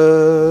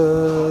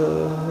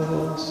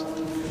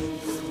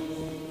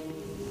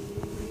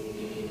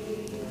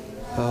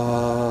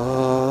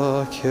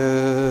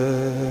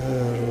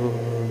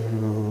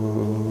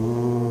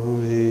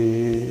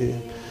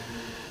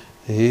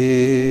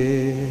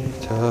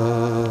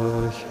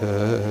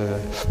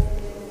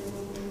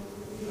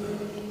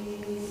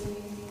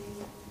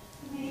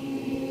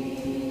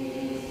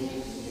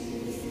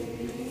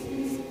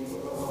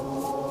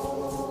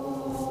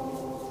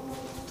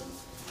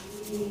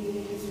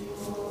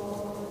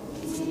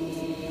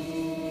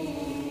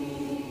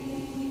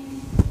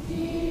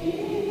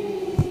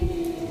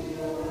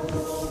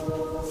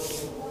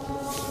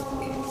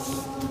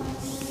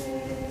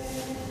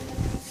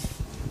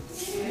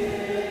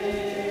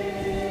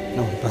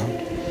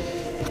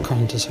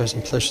 Desires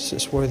and pleasures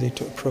is worthy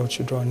to approach,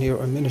 to draw near,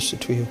 or minister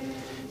to you,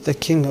 the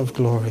King of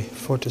glory,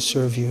 for to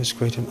serve you is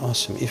great and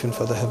awesome, even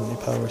for the heavenly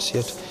powers.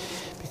 Yet,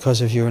 because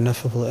of your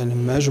ineffable and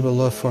immeasurable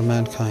love for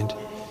mankind,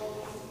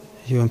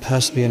 you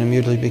impassibly and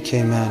immutably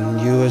became man.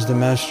 You, as the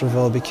Master of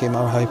all, became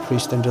our high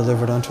priest and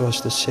delivered unto us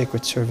the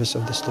sacred service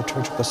of this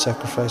liturgical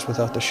sacrifice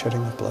without the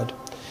shedding of blood.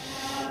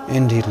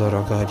 Indeed, Lord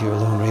our God, you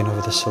alone reign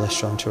over the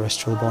celestial and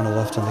terrestrial, born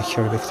aloft on the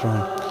cherubic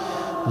throne,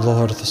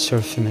 Lord of the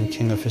seraphim and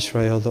King of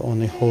Israel, the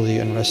only holy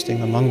and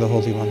resting among the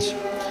holy ones.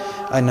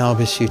 I now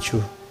beseech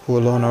you, who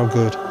alone are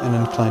good and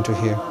inclined to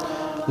hear,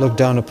 look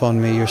down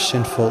upon me, your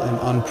sinful and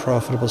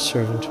unprofitable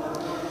servant.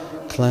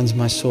 Cleanse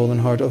my soul and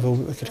heart of a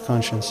wicked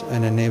conscience,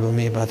 and enable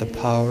me by the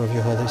power of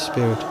your Holy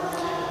Spirit,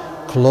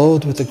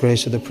 clothed with the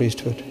grace of the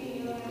priesthood,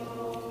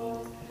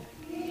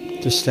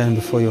 to stand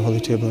before your holy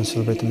table and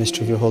celebrate the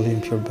mystery of your holy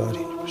and pure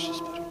body.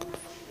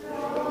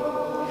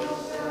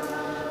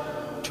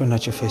 Turn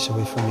not your face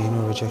away from me,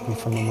 nor reject me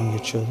from among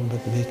your children,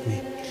 but make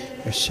me,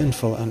 your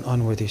sinful and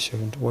unworthy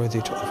servant, worthy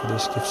to offer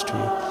these gifts to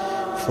you.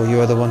 For you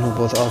are the one who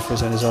both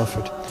offers and is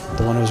offered,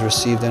 the one who is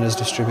received and is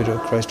distributed, O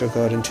Christ our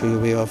God, and to you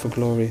we offer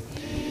glory.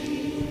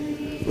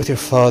 With your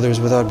fathers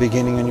without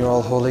beginning, and your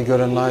all holy,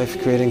 good, and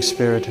life-creating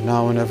Spirit,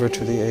 now and ever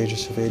to the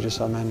ages of ages.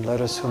 Amen. Let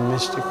us who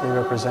mystically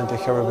represent the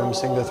cherubim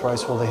sing the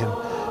thrice holy hymn.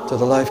 To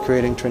the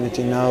life-creating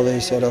Trinity, now lay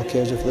aside all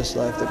cares of this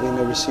life, that we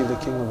may receive the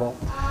King of all,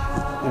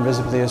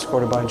 invisibly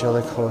escorted by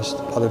angelic host.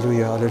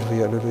 Alleluia,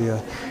 alleluia,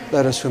 alleluia.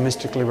 Let us who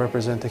mystically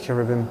represent the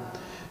cherubim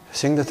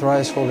sing the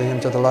thrice holy hymn.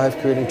 To the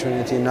life-creating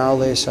Trinity, now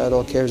lay aside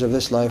all cares of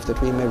this life,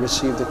 that we may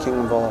receive the King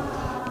of all,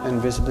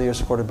 invisibly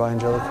escorted by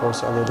angelic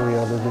host.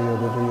 Alleluia, alleluia,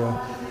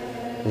 alleluia.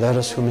 Let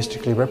us who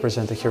mystically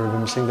represent the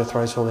cherubim sing the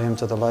thrice holy hymn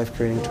to the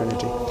life-creating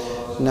Trinity.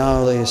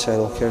 Now lay aside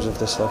all cares of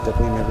this life, that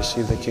we may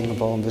receive the King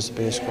of all,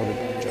 invisibly escorted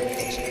by angelic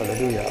host.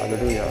 Alleluia,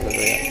 alleluia,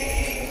 alleluia.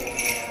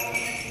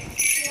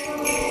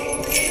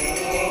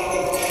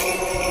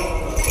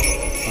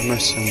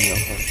 mercy on me, O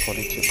God,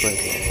 according to your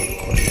great love, and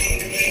according to your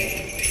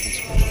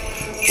transgression.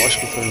 Wash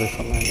me thoroughly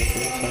from my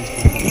iniquity, cleanse me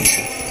from my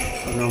sin.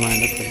 Renew my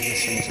iniquity, the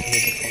sins of the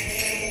before.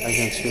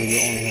 Against you, you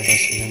only have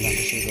us in your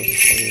majesty, go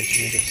before you to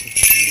meet us.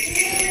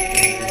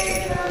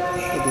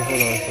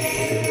 Behold, our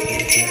God,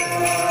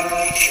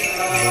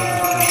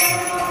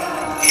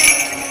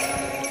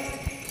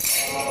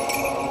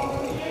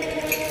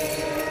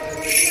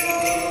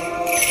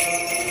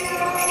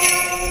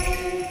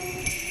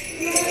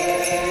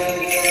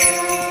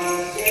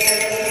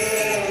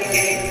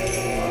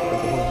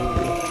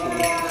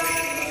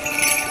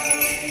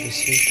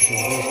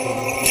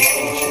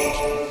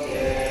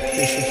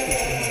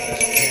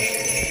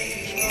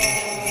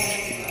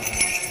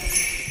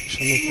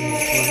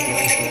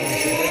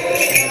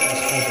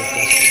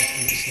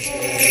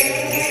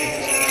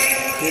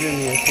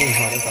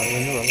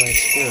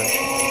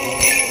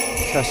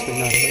 cast me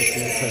not away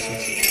from your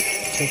presence.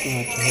 Take me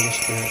up to Holy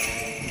Spirit.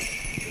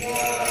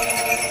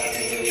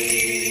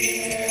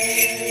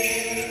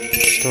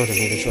 Restore to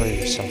me the joy of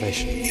your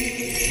salvation.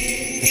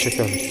 Let your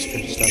government,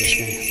 Spirit, establish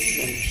me.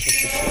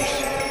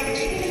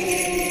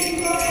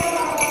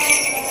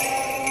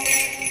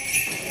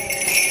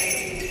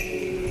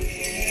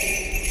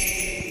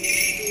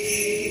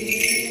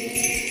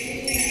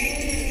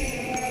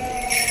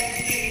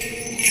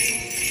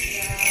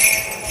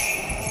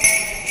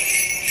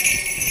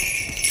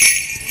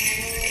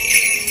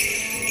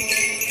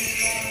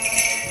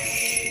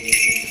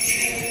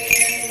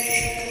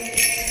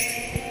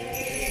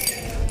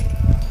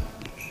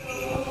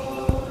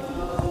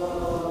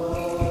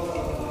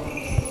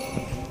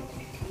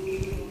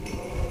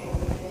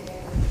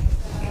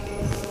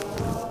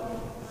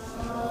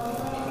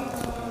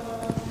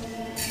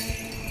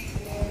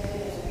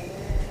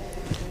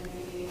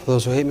 For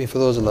those who hate me, for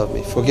those who love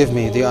me, forgive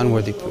me, the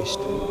unworthy priest.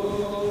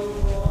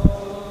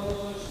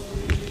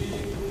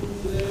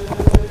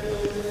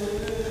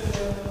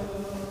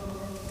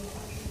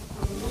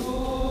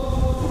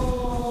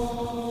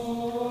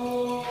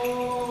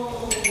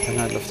 And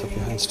now lift up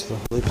your hands to the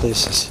holy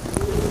places.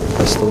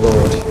 Bless the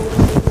Lord.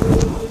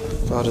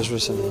 God is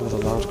risen with a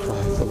loud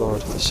cry, the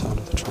Lord with the sound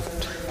of the trumpet.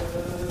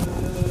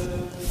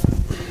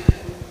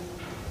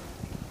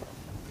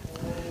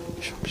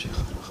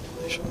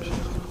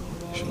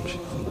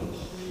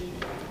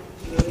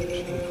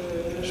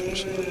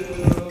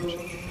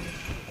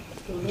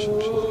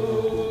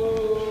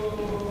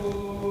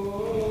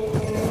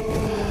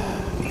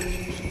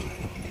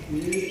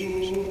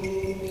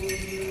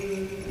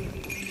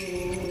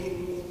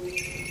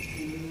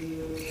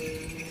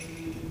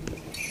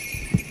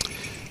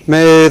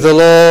 May the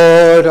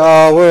Lord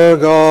our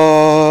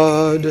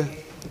God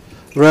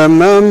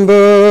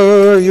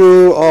remember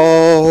you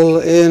all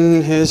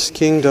in his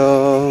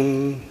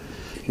kingdom,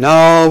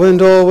 now and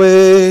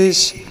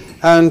always,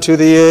 and to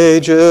the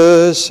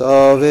ages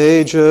of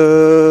ages.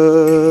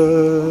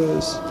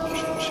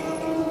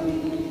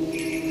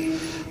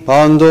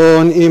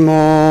 Pandon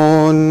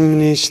imon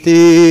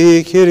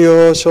mnisti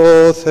Kyrios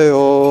o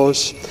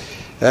Theos,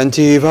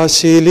 enti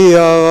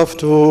Vasilia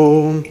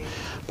avtum,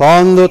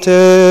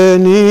 Pandote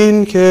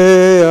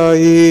ninke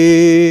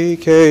ai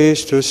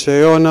Christus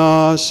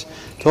eonas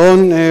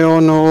ton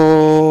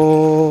eonon.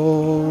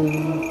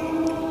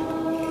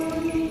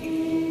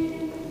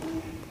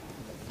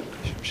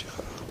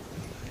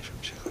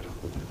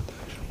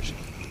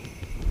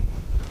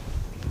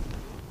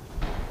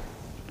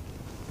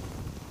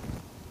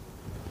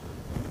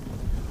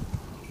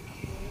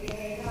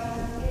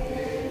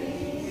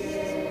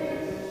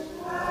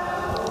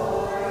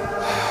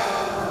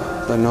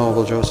 The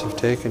noble Joseph,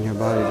 taken your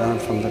body down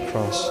from the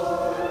cross,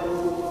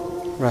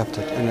 wrapped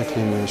it in a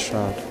clean linen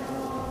shroud.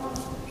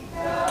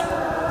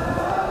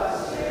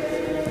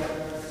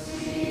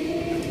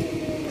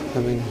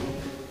 Having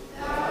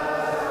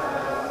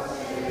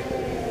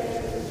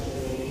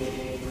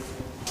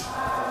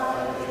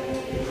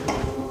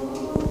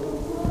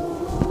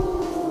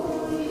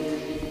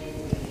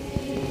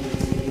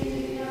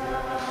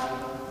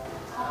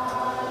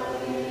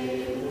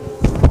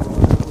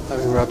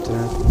wrapped in a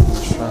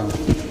shroud.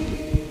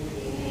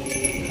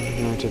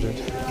 Anointed it.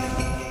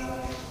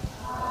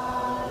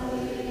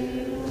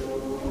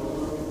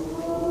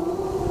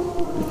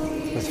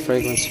 With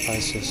fragrant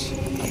spices.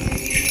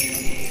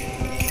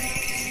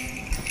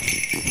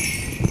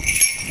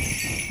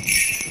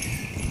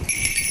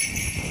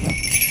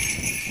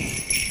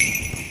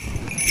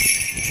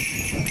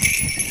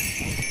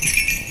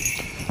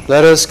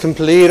 Let us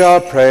complete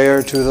our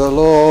prayer to the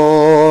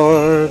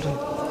Lord.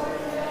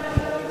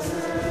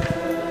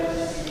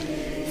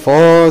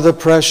 For the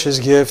precious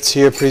gifts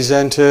here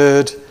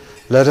presented,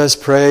 let us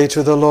pray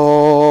to the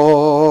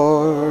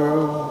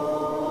Lord.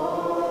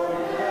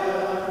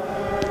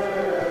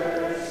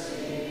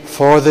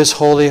 For this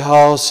holy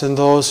house and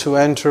those who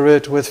enter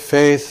it with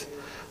faith,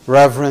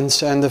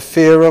 reverence, and the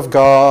fear of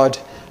God,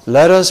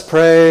 let us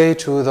pray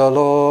to the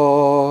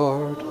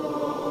Lord.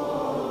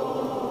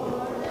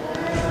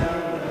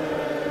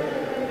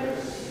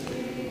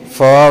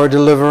 For our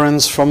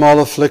deliverance from all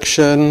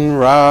affliction,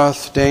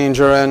 wrath,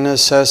 danger, and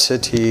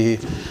necessity,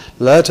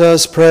 Let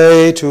us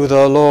pray to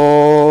the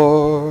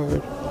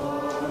Lord.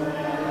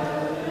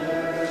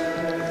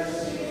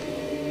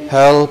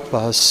 Help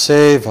us,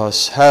 save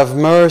us, have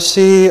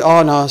mercy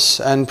on us,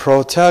 and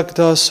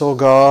protect us, O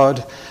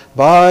God,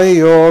 by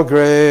your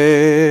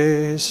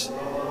grace.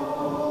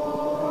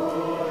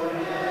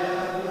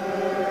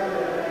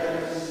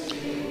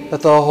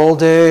 That the whole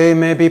day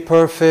may be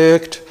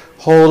perfect,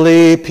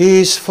 holy,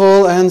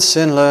 peaceful, and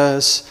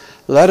sinless,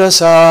 let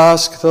us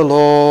ask the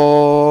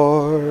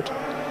Lord.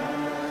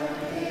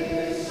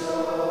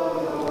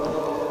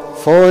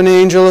 For an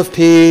angel of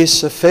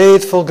peace, a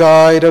faithful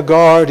guide, a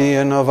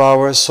guardian of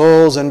our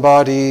souls and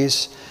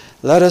bodies,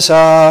 let us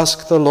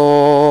ask the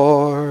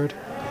Lord.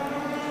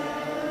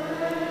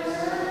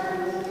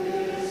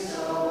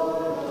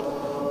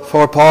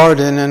 For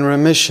pardon and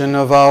remission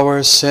of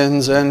our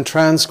sins and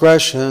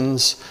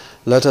transgressions,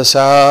 let us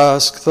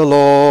ask the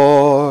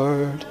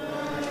Lord.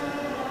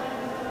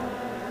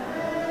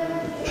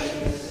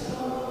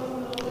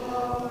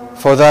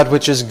 For that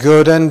which is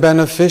good and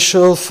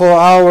beneficial for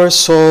our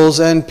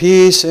souls and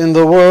peace in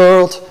the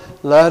world,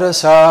 let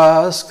us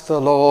ask the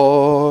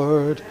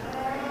Lord.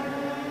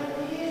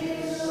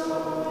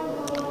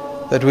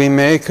 That we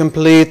may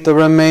complete the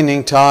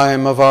remaining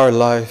time of our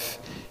life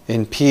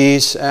in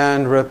peace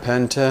and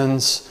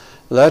repentance,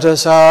 let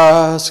us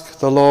ask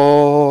the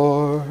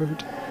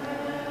Lord.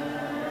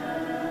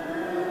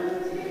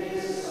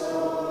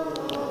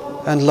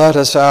 And let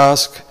us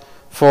ask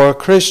for a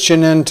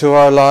Christian end to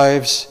our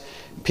lives,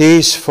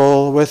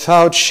 peaceful,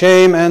 without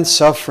shame and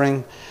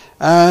suffering,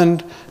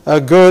 and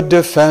a good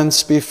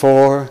defense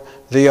before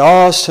the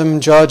awesome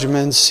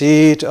judgment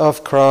seat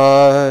of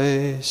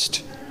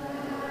Christ.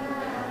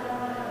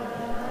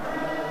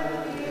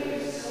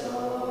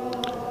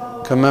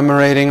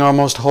 Commemorating our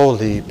most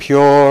holy,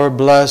 pure,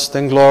 blessed,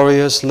 and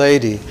glorious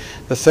Lady,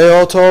 the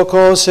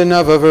Theotokos and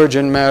ever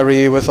Virgin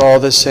Mary, with all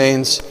the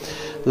saints,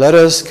 let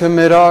us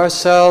commit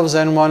ourselves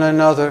and one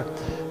another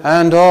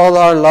and all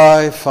our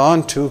life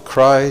unto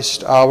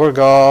Christ our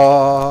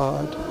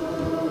God.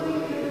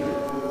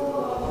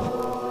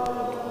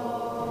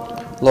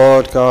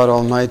 Lord God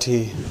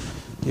Almighty,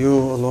 you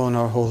alone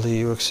are holy.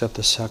 You accept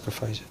the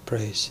sacrifice of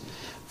praise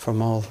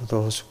from all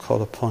those who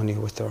call upon you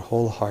with their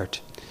whole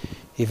heart.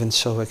 Even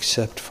so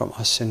accept from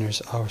us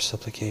sinners our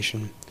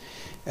supplication,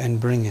 and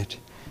bring it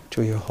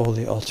to your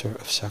holy altar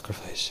of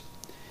sacrifice.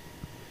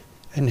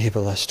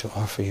 Enable us to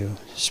offer you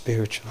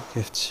spiritual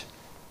gifts.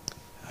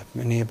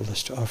 Enable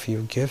us to offer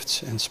you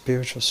gifts and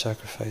spiritual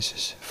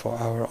sacrifices for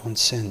our own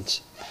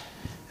sins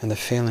and the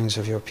failings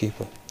of your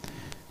people.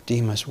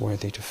 Deem us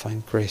worthy to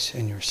find grace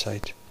in your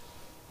sight,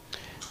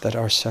 that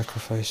our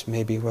sacrifice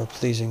may be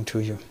well-pleasing to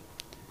you,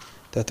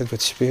 that the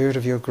good spirit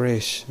of your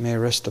grace may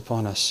rest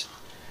upon us,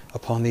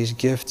 upon these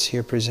gifts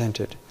here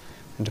presented,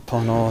 and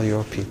upon all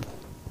your people.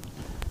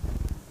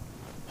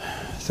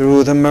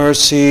 Through the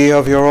mercy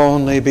of your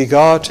only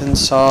begotten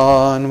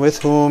Son,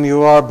 with whom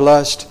you are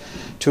blessed,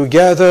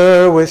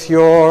 together with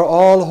your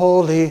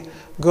all-holy,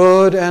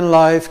 good and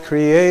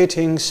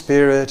life-creating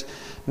Spirit,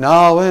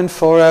 now and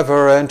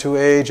forever and to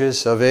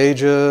ages of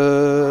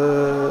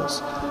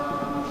ages.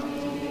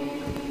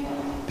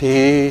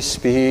 Peace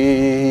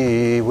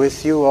be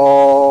with you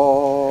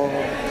all.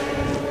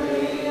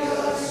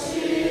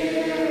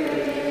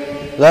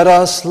 Let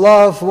us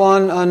love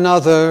one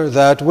another,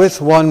 that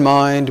with one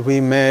mind we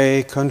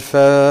may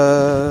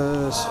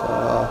confess.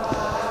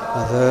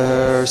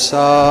 Father,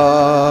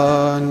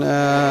 Son,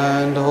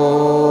 and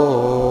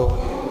Holy.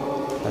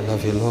 I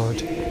love you, Lord.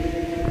 The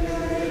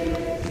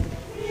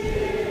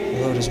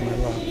Lord is my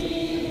rock,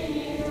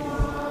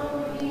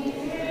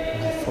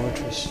 my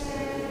fortress.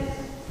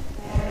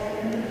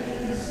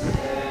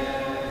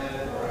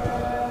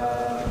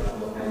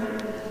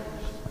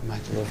 My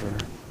deliverer.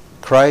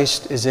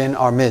 Christ is in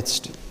our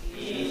midst.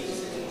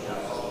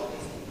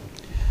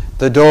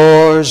 The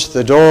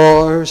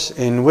doors,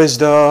 in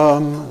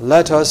wisdom,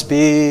 let us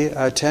be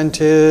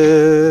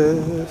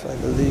attentive. I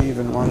believe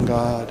in one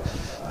God,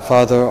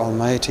 Father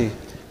Almighty,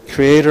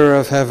 creator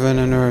of heaven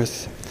and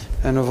earth,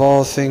 and of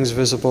all things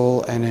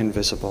visible and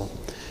invisible,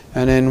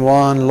 and in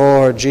one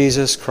Lord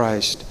Jesus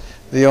Christ,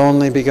 the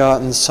only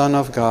begotten Son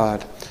of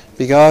God,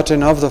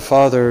 begotten of the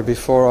Father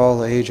before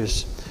all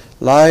ages,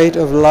 light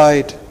of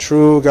light,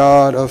 true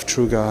God of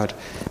true God,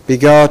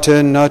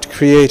 begotten, not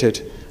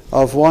created,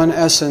 of one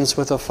essence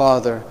with the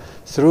Father,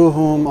 through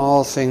whom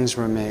all things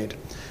were made,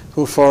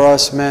 who for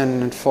us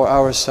men and for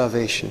our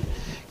salvation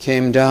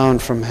came down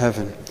from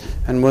heaven,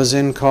 and was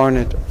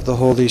incarnate of the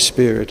Holy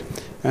Spirit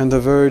and the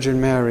Virgin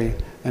Mary,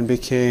 and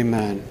became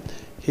man.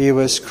 He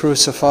was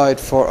crucified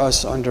for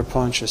us under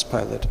Pontius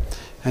Pilate,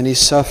 and he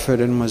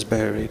suffered and was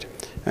buried,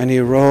 and he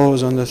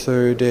rose on the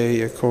third day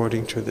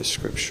according to the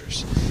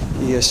Scriptures.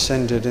 He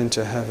ascended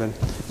into heaven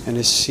and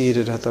is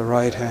seated at the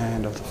right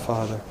hand of the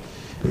Father.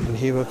 And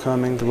he will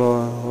come in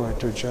glory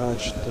to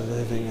judge the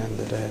living and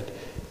the dead.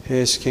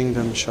 His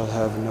kingdom shall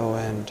have no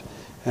end.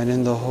 And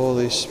in the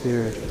Holy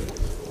Spirit,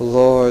 the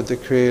Lord, the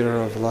creator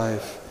of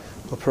life,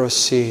 who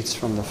proceeds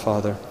from the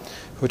Father,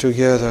 who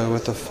together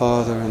with the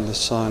Father and the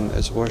Son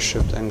is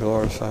worshipped and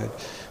glorified,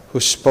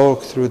 who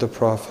spoke through the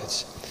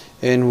prophets,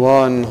 in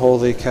one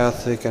holy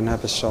Catholic and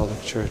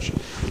Apostolic Church.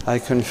 I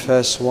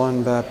confess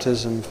one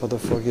baptism for the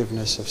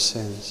forgiveness of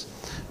sins.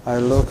 I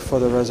look for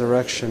the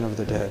resurrection of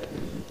the dead.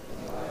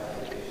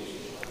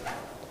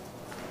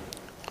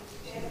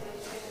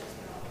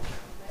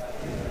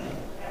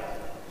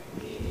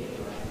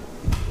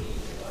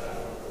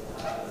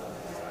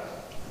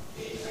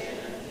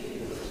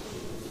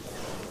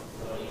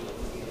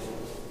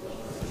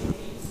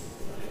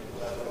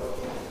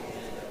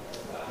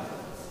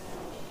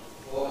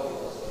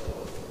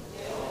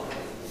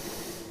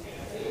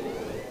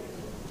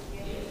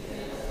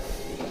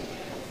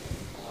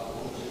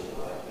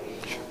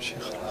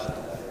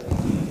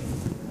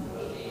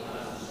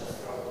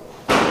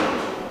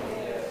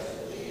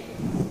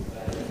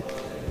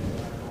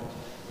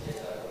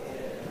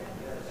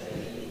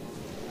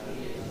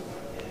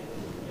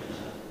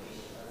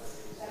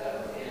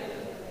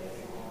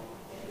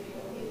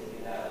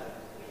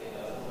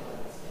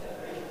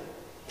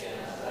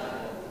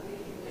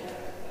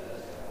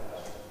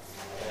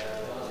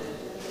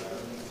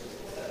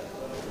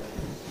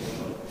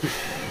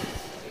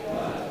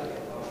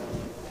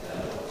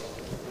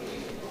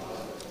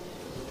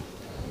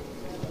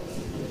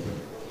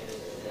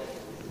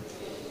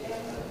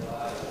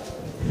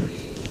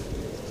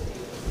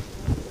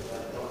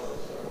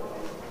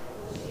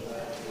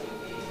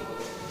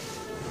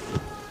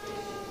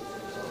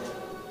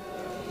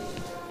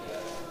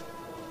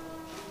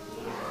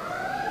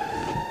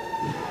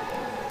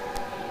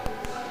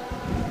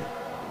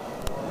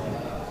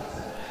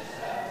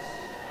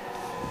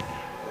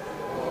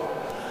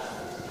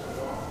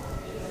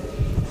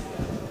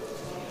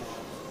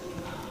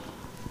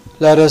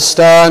 Let us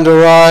stand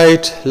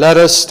aright, let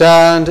us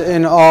stand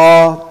in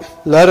awe,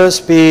 let us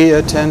be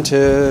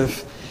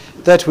attentive,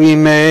 that we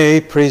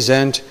may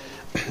present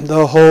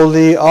the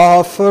holy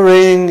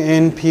offering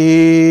in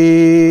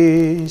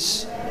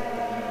peace.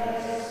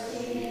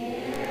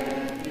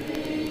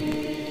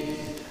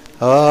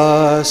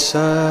 A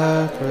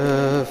sacrifice.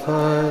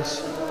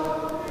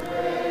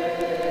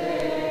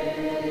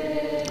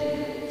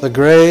 The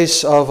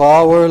grace of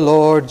our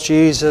Lord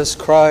Jesus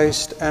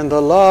Christ and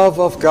the love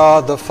of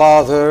God the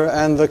Father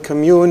and the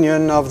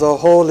communion of the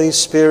Holy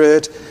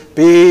Spirit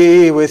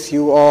be with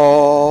you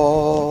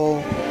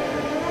all.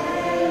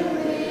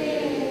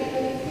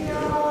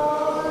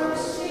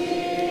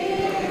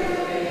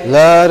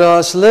 Let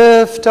us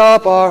lift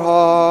up our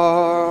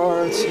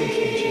hearts.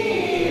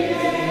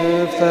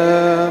 Lift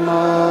them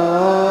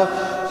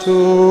up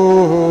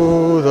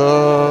to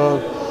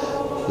the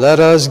Let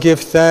us give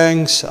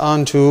thanks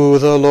unto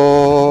the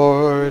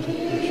Lord.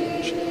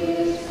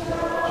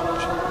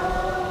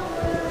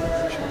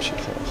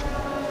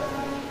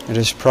 It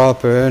is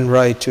proper and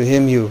right to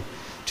hymn you,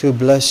 to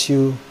bless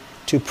you,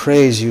 to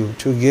praise you,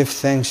 to give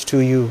thanks to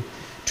you,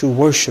 to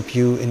worship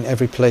you in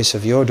every place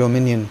of your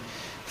dominion.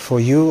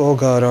 For you, O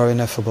God, are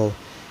ineffable,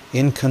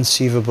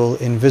 inconceivable,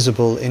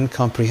 invisible,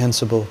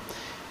 incomprehensible,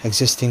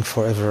 existing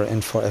forever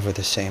and forever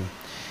the same.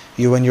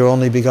 You and your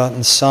only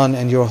begotten Son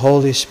and your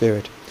Holy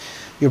Spirit.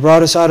 You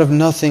brought us out of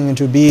nothing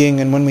into being,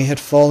 and when we had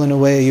fallen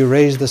away, you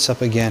raised us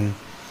up again.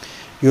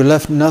 You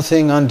left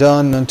nothing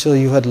undone until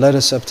you had led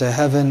us up to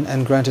heaven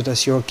and granted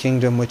us your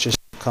kingdom which is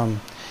to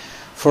come.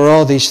 For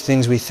all these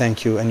things we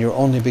thank you, and your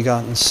only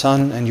begotten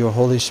Son and your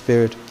Holy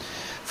Spirit.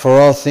 For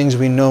all things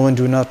we know and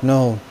do not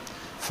know,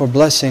 for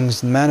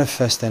blessings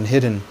manifest and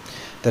hidden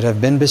that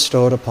have been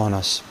bestowed upon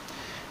us.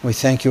 We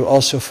thank you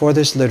also for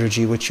this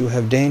liturgy which you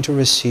have deigned to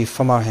receive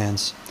from our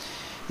hands.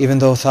 Even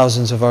though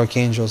thousands of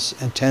archangels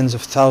and tens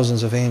of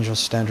thousands of angels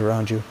stand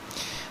around you,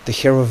 the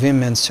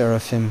cherubim and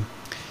seraphim,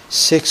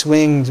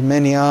 six-winged,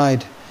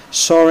 many-eyed,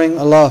 soaring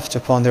aloft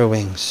upon their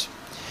wings,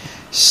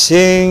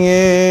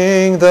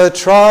 singing the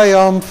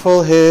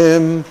triumphal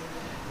hymn,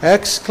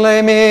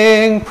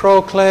 exclaiming,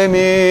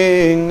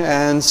 proclaiming,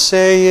 and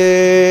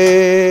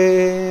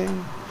saying,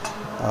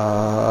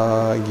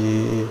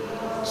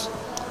 Agios,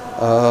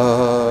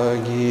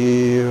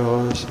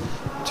 Agios,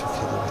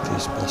 together with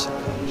these blessed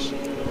prayers.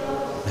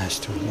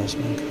 Master who loves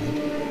mankind,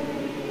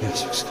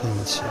 yes, exclaim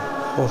and say,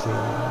 Holy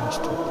are you,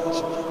 most holy,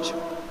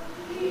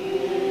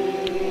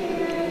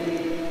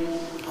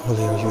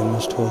 Holy are you and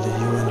most holy,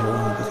 you and your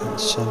only begotten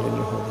Son and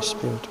your Holy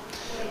Spirit.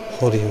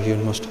 Holy are you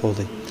and most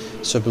holy,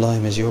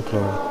 sublime is your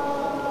glory.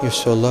 You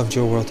so loved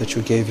your world that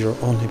you gave your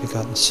only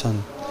begotten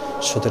Son,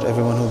 so that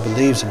everyone who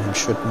believes in him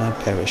should not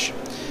perish,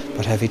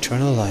 but have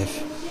eternal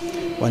life.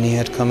 When he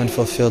had come and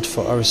fulfilled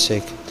for our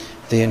sake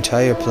the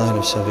entire plan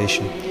of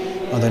salvation,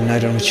 on the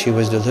night on which he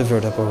was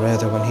delivered up, or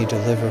rather when he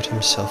delivered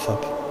himself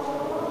up,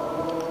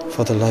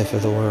 for the life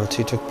of the world,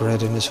 he took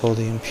bread in his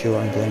holy and pure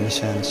and blameless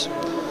hands,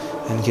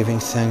 and giving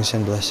thanks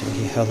and blessing,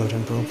 he hallowed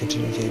and broke it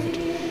and gave it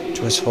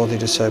to his holy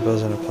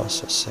disciples and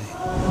apostles, saying,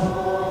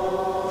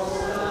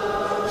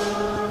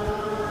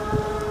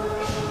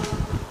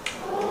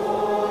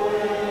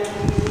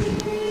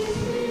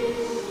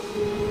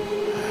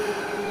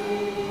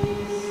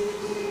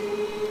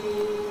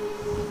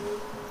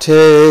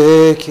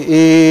 Take,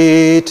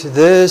 eat,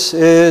 this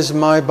is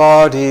my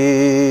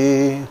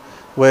body,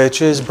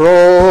 which is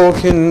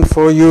broken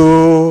for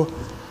you,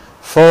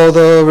 for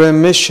the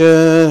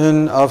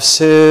remission of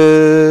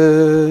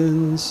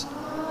sins.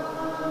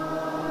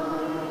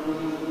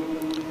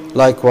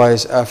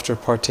 Likewise, after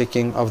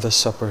partaking of the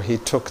supper, he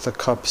took the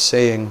cup,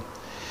 saying,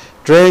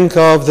 Drink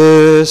of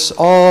this,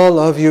 all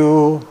of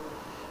you.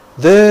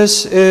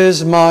 This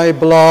is my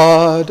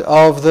blood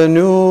of the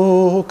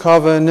new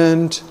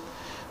covenant,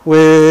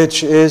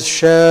 which is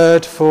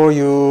shed for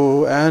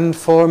you and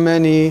for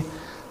many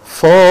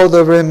for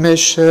the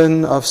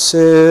remission of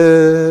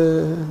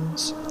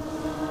sins.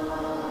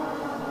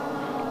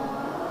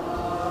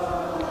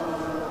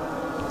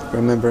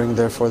 Remembering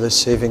therefore this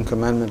saving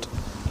commandment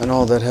and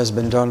all that has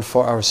been done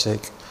for our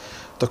sake,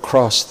 the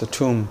cross, the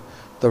tomb,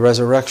 the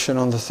resurrection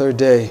on the third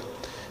day,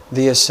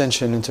 the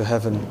ascension into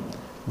heaven,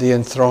 the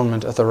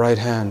enthronement at the right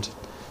hand,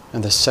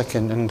 and the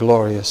second and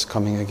glorious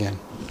coming again.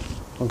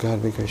 O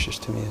God, be gracious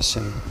to me, a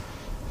sinner.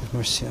 Have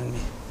mercy on me.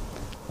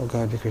 O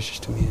God, be gracious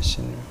to me, a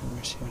sinner. Have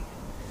mercy on me.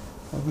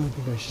 O God,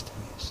 be gracious to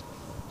me, a sinner.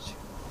 Have mercy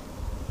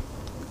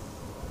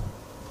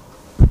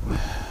on me.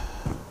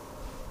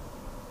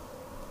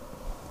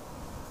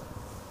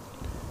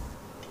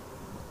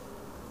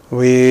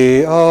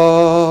 We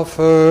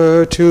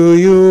offer to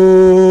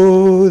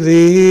you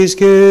these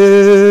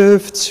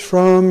gifts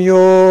from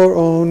your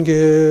own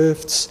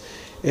gifts,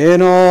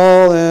 in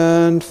all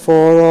and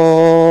for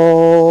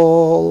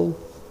all.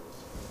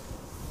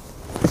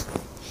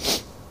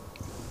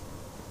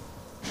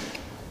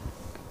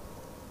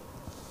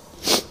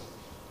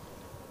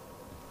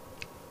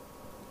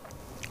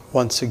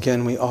 Once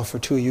again, we offer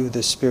to you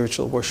this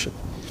spiritual worship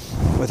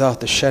without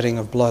the shedding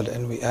of blood,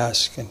 and we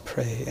ask and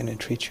pray and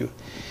entreat you,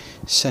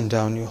 send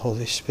down your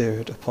Holy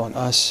Spirit upon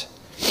us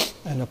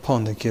and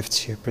upon the gifts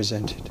here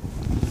presented.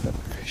 God be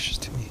gracious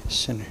to me, a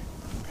sinner.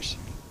 Mercy.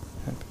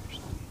 God be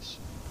gracious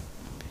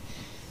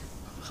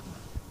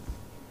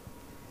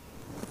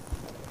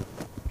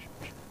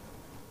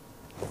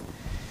to me.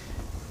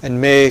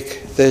 And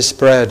make this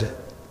bread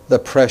the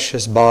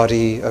precious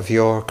body of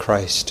your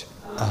Christ.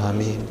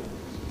 Amen.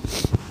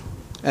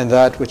 And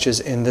that which is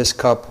in this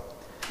cup,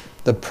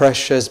 the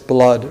precious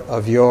blood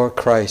of your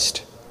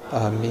Christ.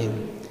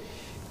 Amen.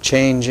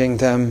 Changing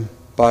them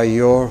by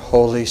your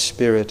Holy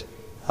Spirit.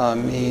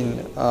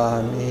 Amen,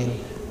 amen,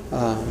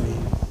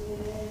 amen.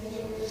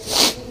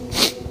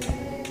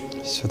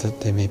 So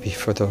that they may be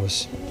for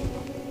those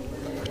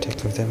who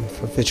partake of them,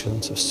 for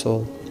vigilance of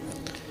soul,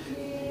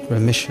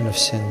 remission of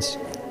sins,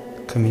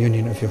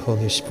 communion of your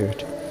Holy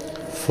Spirit,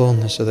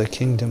 fullness of the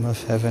kingdom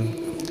of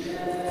heaven,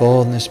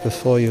 boldness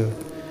before you,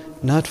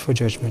 not for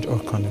judgment or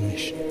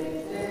condemnation.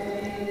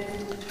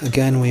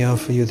 Again, we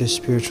offer you this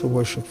spiritual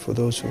worship for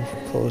those who have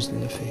reposed in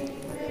the faith.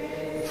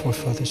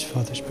 Forefathers,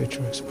 fathers,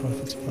 patriarchs,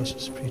 prophets,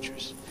 apostles,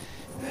 preachers,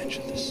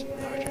 evangelists,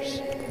 martyrs,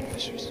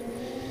 confessors,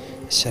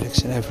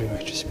 ascetics, and every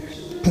righteous spirit,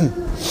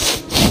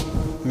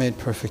 made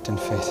perfect in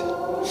faith.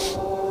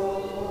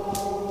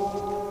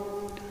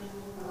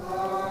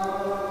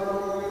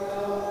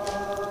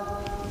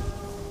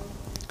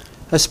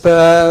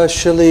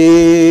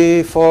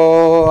 Especially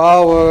for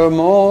our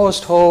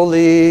most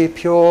holy,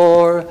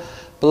 pure,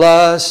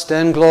 blessed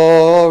and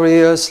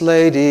glorious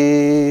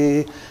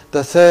Lady,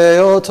 the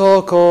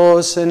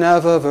Theotokos and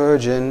ever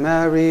Virgin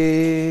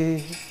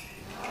Mary.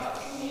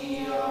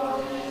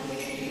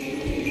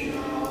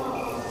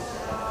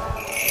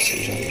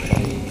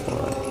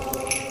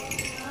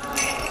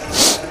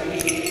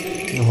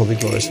 The holy,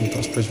 glorious, and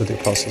prosperous with the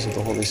apostles of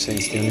the holy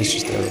saints,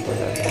 Dionysius, the Arab,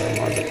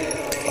 Margaret,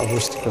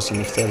 Augustus, and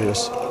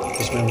Eutherius,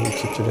 whose memory we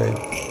keep today.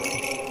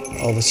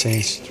 All the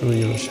saints, through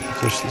your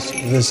supplications,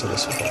 visit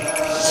us, O God.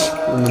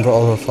 Remember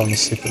all who have fallen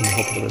asleep in the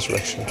hope of the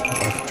resurrection to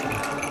life eternal.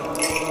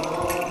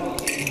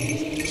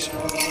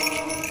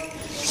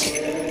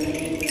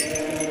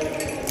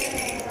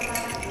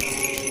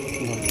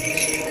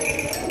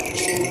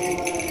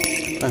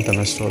 Grant them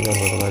restore God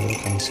where the light of the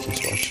kindness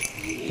keeps watch.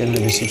 Again, we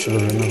beseech you,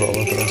 Lord, remember all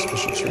Orthodox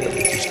bishops who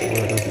ready to teach the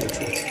word of your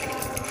truth.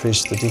 The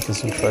priests, the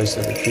deacons in Christ,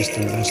 every priest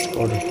in the monastic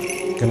order.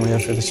 Again, we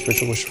offer the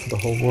spiritual worship for the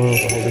whole world,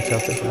 the Holy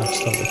Catholic and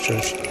Apostolic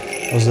Church,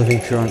 those living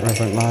pure and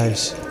reverent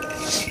lives.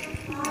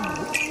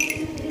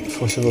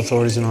 For civil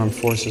authorities and armed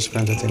forces,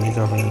 grant that they may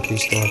govern in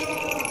peace, Lord,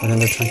 and in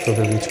their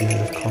tranquility to may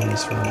live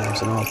calmness for our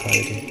lives in all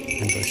piety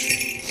and virtue.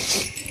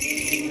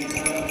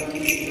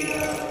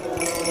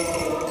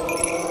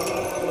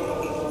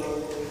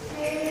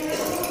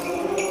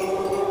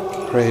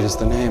 Great is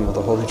the name of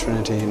the Holy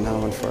Trinity,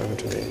 now and forever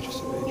to the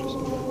ages of ages.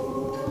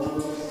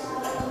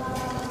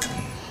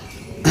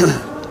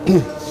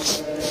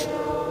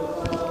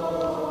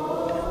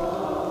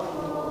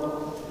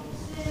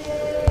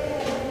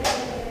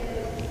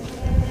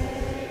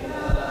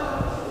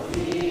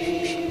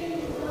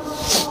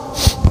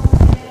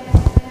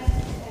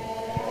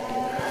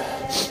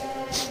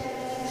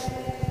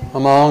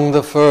 Among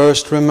the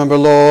first, remember,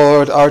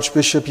 Lord,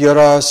 Archbishop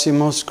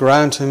Gerasimos,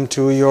 grant him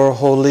to your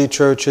holy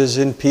churches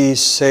in peace,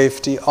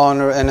 safety,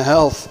 honor, and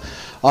health,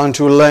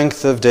 unto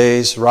length of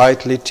days,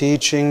 rightly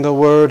teaching the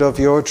word of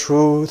your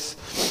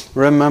truth.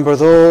 Remember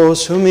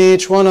those whom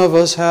each one of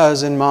us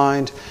has in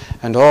mind,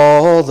 and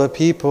all the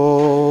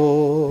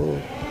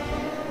people.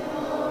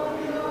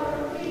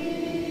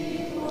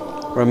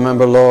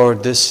 Remember,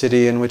 Lord, this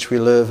city in which we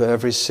live,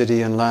 every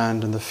city and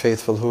land, and the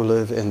faithful who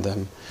live in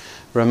them.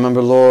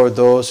 Remember, Lord,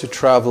 those who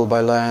travel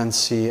by land,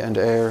 sea, and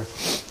air,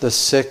 the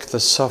sick,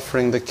 the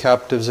suffering, the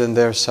captives in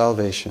their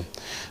salvation.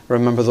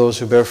 Remember those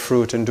who bear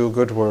fruit and do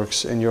good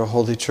works in your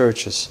holy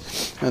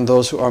churches, and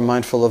those who are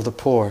mindful of the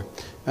poor,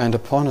 and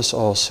upon us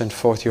all send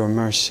forth your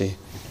mercy.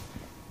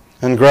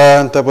 And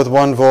grant that with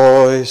one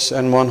voice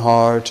and one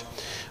heart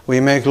we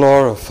may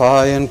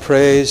glorify and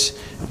praise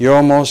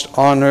your most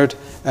honored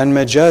and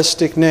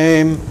majestic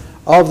name,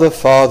 of the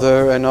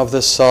Father, and of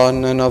the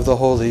Son, and of the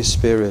Holy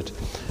Spirit,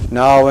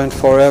 now and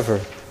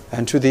forever,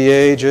 and to the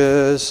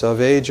ages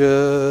of ages.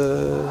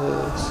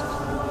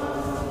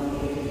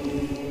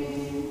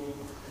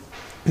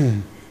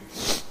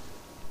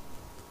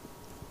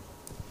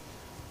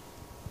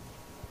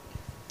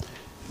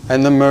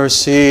 And the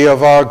mercy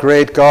of our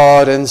great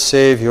God and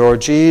Savior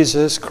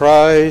Jesus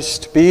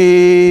Christ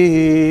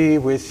be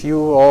with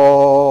you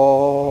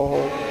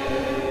all.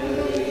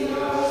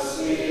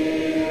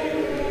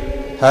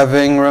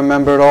 Having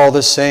remembered all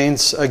the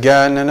saints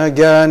again and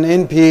again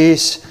in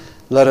peace,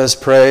 let us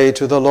pray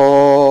to the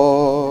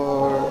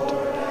Lord.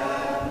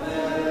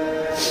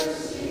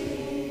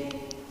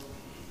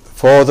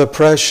 For the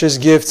precious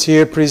gifts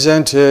here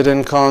presented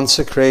and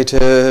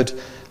consecrated,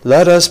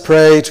 let us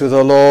pray to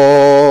the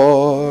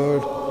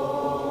Lord.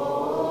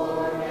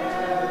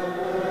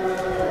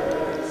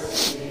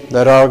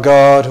 That our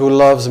God, who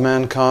loves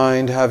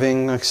mankind,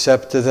 having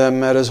accepted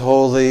them at his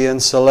holy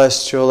and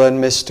celestial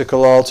and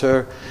mystical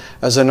altar,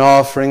 as an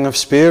offering of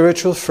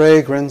spiritual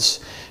fragrance,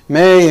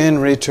 may in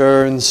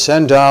return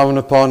send down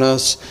upon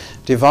us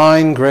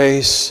divine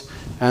grace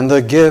and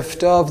the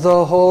gift of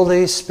the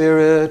Holy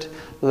Spirit.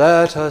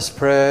 Let us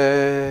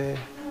pray.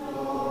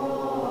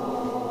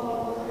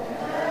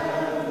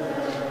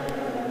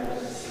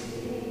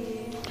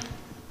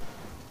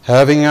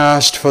 Having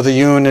asked for the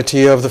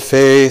unity of the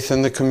faith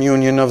and the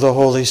communion of the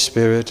Holy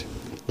Spirit,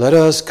 let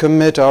us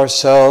commit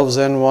ourselves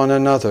and one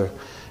another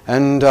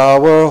and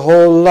our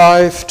whole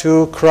life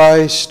to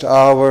Christ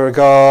our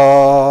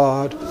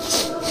God.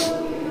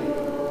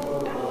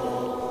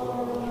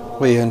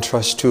 We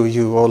entrust to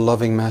you, O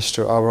loving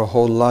Master, our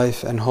whole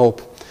life and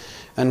hope,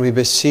 and we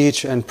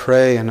beseech and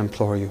pray and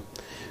implore you,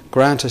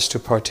 grant us to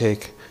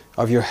partake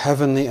of your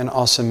heavenly and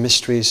awesome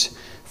mysteries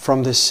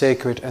from this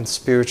sacred and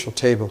spiritual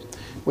table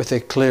with a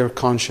clear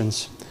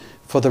conscience,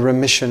 for the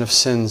remission of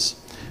sins,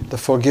 the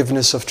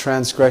forgiveness of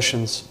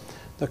transgressions,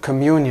 the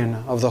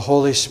communion of the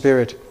Holy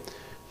Spirit,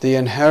 the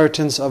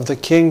inheritance of the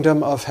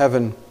kingdom of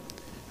heaven,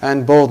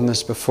 and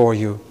boldness before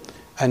you,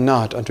 and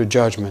not unto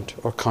judgment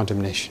or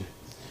condemnation.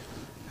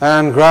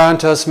 And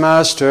grant us,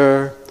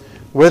 Master,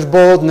 with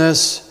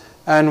boldness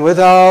and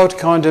without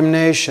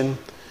condemnation,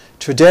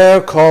 to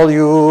dare call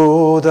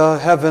you the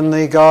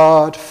heavenly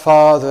God,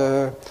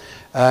 Father,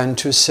 and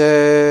to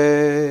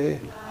say,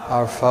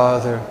 Our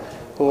Father,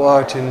 who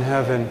art in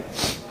heaven,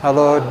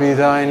 hallowed be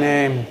thy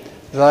name.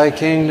 Thy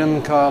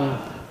kingdom come,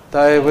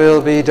 thy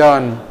will be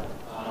done,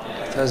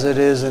 as it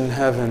is in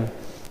heaven.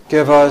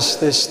 Give us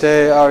this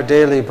day our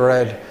daily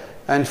bread,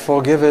 and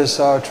forgive us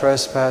our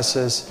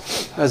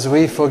trespasses, as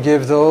we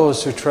forgive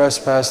those who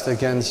trespass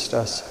against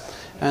us.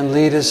 And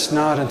lead us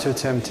not into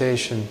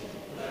temptation.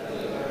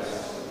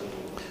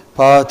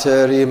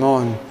 Pater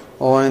imon,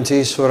 o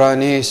entis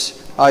uranis,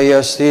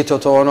 aiastito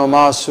to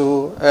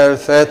onomasu,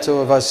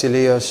 ertheto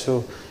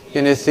vasiliasu,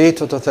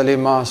 inethito to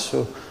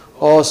thelimasu,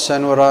 o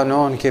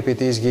senuranon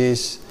kepitis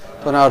gis,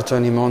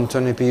 tonarton imon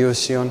ton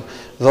epiusion,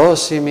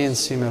 dos imin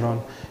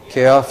simeron,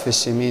 que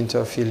afis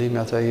iminto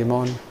filimata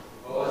imon.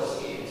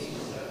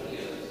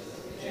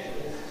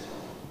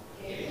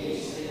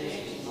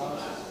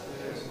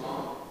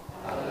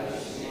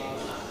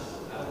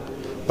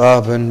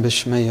 Baben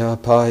bishmeya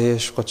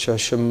payish qutcha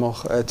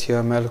shimmoch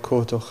etya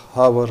melkutuch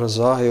hawa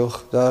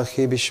razayuch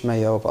dachi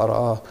bishmeya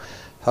ubara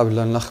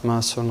hablan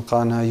lachma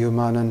sunqana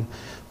yumanan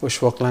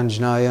وشوقلن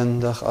جناين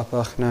دخ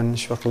أباخنن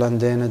شوقلن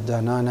دين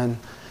الدانانن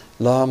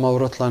لا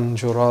مورطلن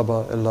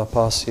جرابا إلا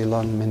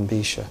باسيلن من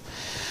بيشة.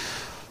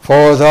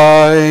 For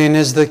thine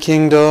is the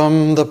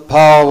kingdom, the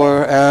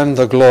power, and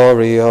the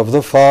glory of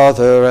the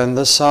Father, and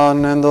the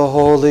Son, and the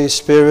Holy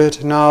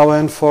Spirit, now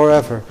and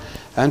forever,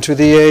 and to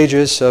the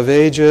ages of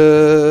ages.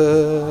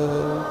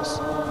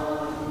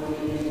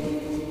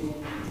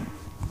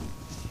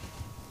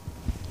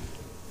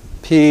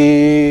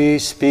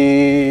 Peace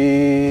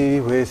be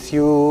with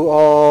you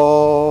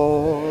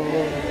all.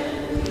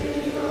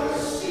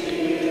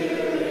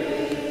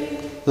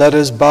 Let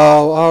us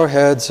bow our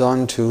heads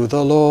unto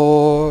the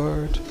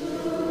Lord.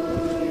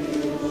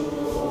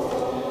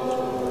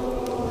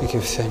 We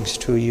give thanks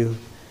to you,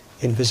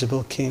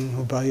 invisible King,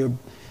 who by your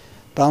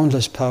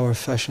boundless power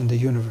fashioned the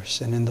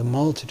universe, and in the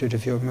multitude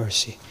of your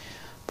mercy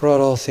brought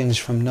all things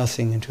from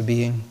nothing into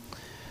being.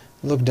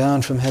 Look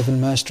down from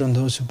heaven, Master, on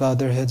those who bow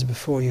their heads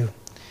before you.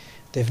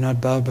 They've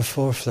not bowed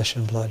before flesh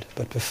and blood,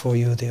 but before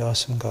you, the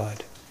awesome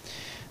God.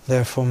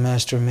 Therefore,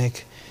 Master,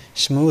 make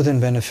smooth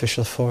and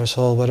beneficial for us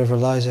all whatever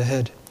lies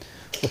ahead,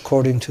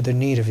 according to the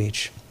need of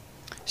each.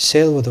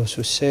 Sail with those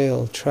who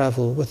sail,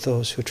 travel with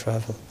those who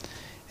travel,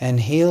 and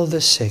heal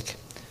the sick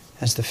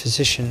as the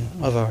physician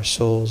of our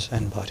souls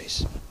and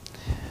bodies.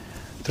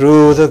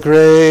 Through the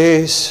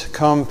grace,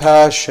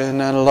 compassion,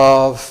 and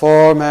love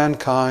for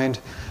mankind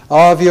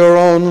of your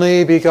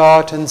only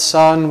begotten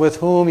Son, with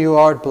whom you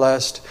art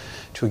blessed,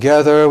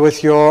 together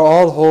with your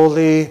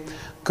all-holy,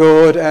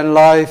 good, and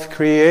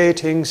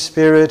life-creating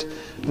Spirit,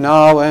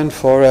 now and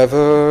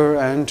forever,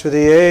 and to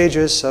the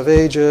ages of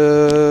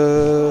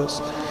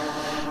ages.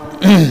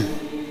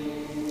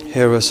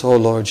 Hear us, O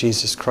Lord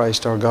Jesus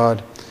Christ, our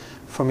God,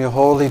 from your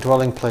holy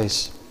dwelling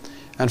place,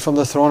 and from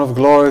the throne of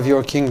glory of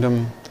your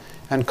kingdom,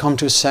 and come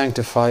to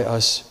sanctify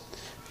us,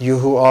 you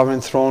who are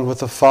enthroned with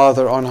the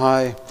Father on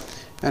high,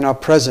 and are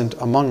present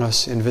among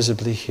us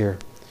invisibly here.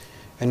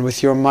 And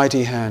with your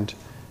mighty hand,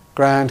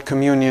 grant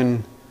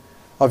communion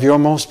of your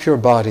most pure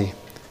body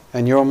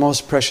and your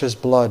most precious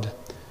blood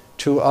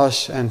to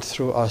us and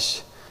through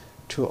us,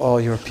 to all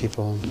your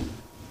people.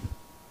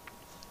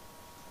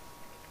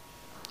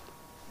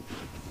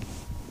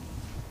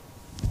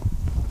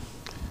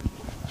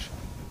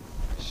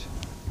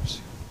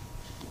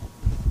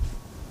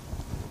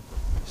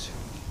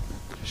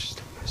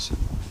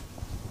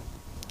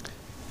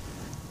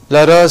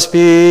 Let us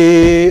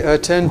be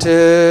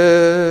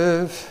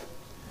attentive.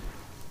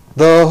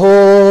 The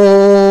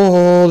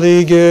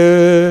holy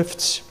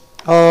gifts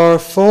are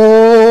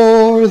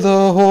for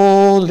the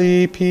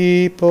holy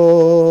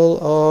people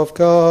of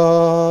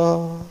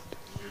God.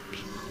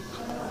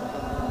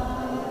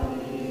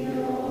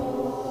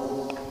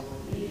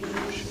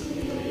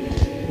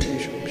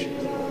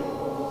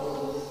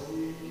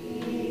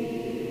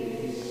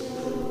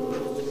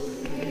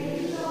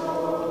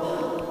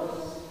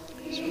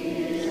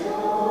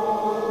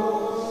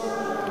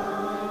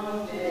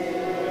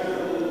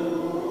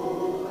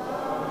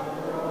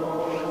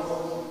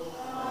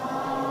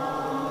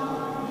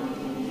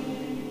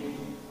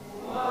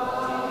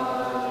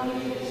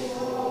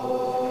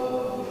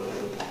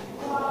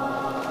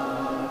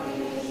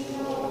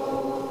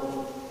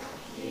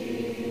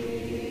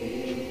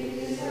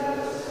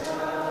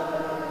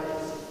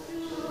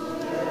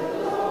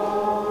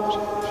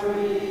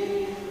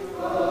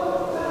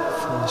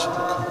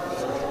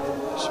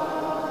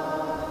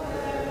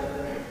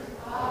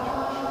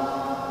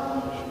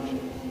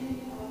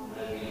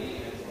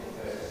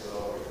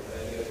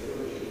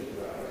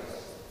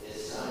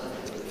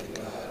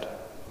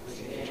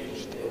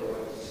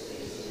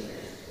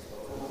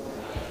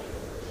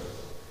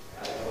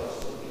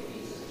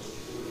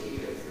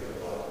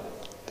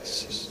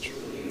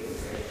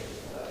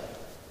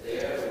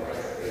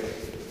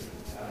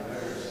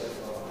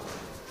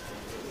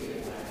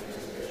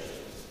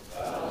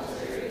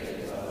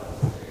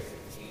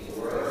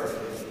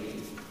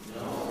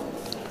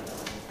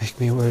 Make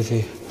me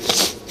worthy.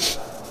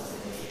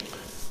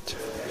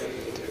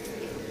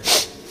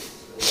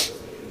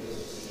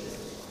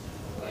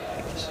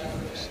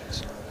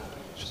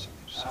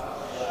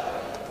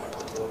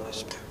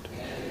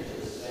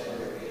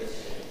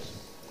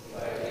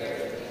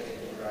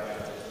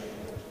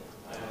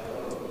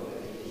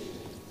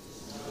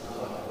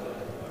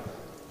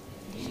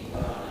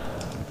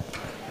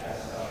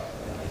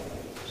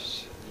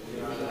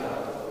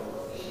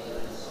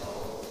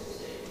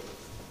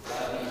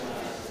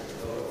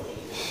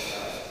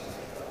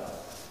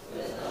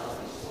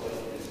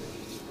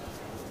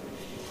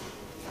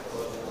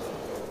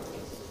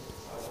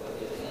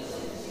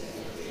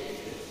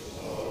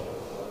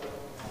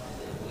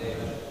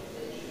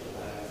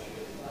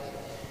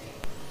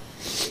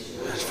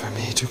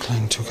 To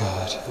cling to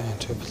God and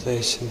to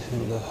place in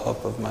Him the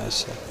hope of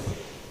myself.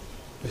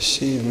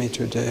 Receive me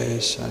today,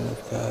 Son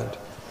of God,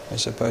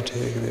 as I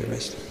partake of your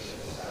mysteries.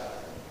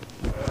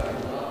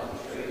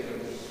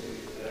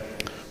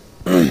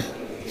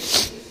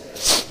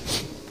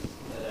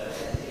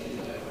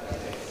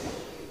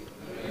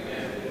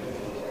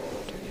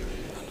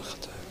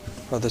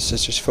 Brothers,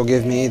 sisters,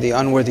 forgive me, the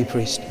unworthy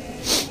priest.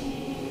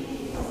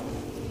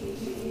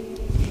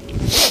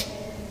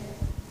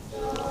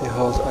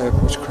 Behold, I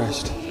approach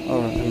Christ,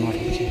 our immortal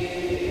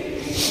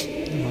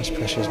King, the most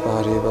precious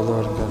body of our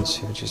Lord and God and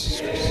Savior Jesus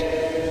Christ.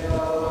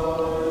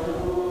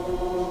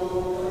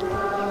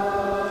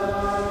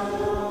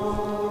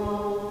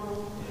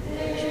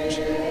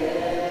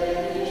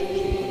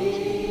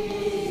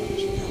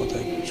 Behold, I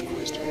approach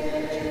Christ, our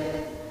immortal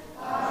King,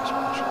 the most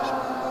precious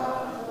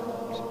body of our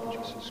Lord and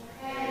Jesus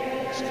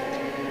Christ,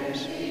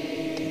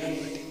 the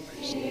unworthy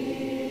priest.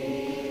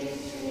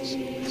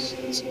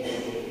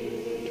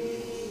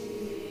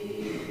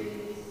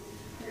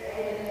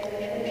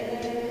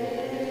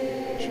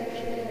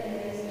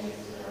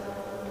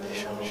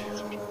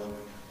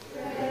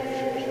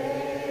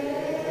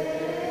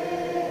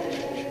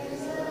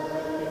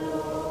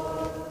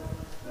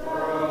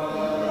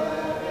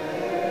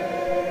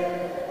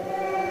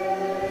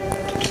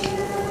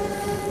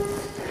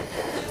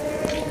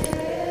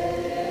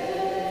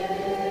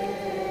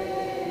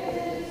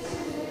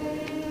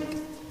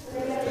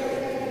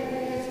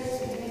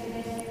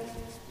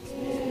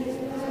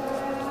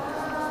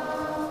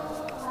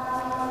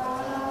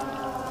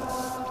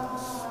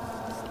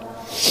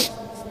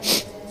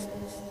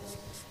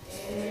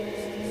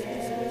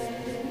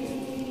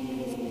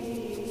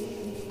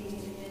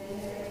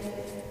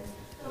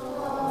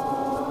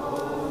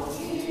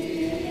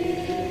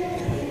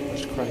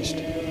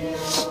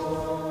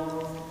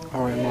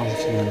 our immortal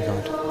King and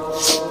God,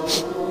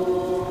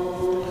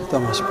 the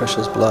most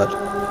precious blood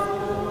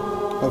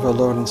of our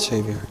Lord and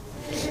Savior,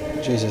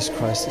 Jesus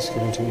Christ, is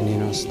given to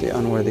Meninos, the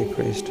unworthy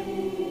priest.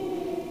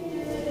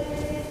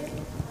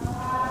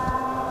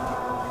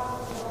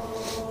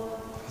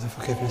 For the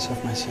forgiveness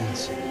of my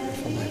sins and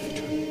for life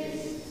eternal.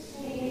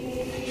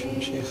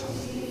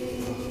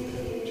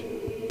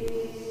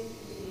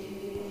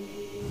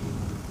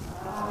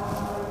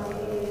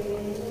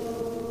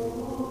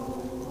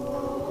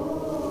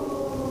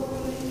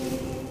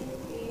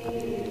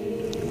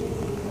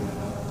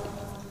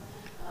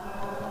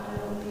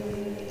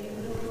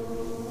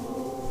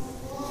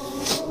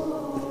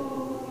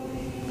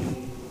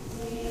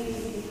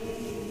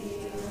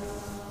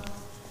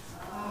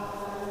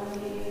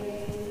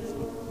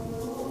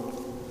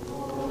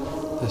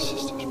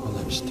 Sisters,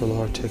 brothers, the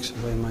Lord takes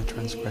away my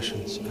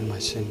transgressions, and my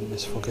sin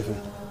is forgiven.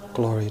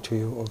 Glory to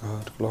you, O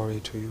God, glory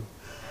to you.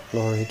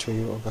 Glory to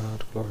you, O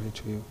God, glory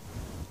to you.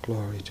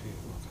 Glory to you,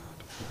 O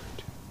God, glory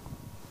to you.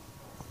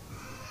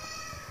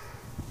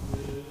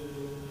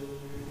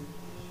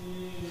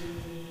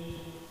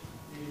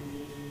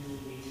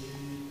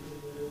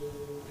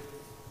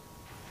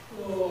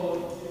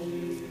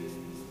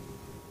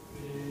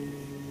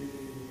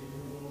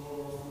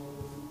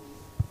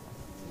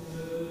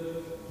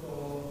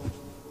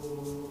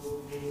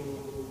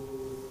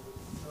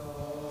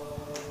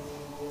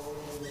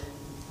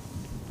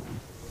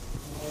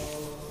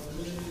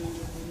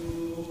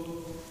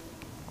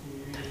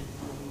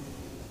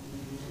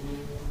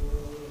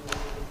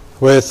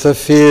 With the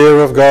fear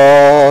of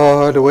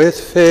God, with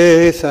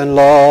faith and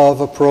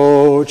love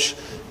approach,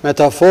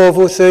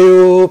 metaphorvou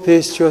Theou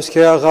pistios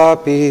και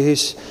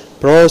αγάπης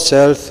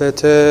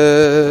προσέλθετε.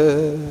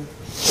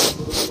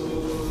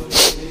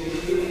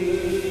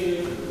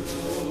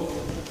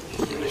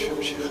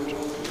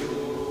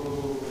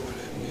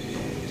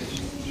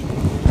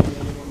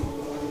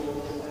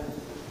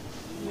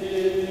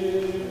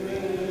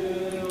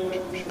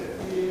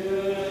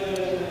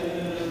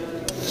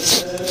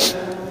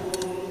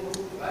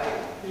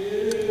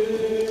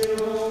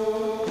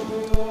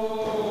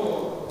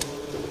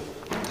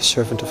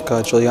 Servant of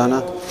God,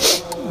 Juliana,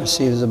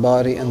 receives the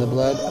body and the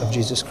blood of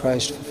Jesus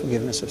Christ for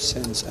forgiveness of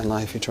sins and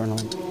life eternal.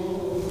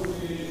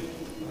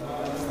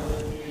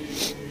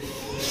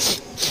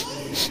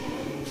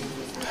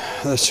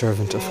 The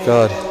servant of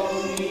God.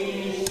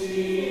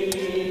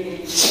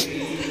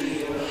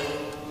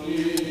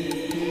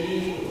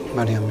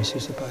 Mariam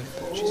receives the body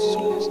of Jesus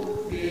Christ.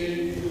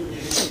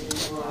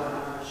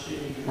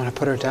 Want to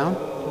put her down?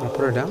 Want to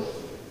put her down?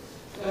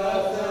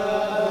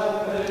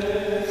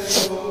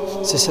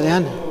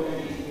 Siciliana.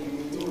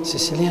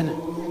 Siciliana.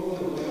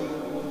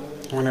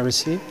 Want to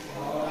receive?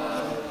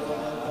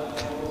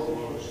 Okay.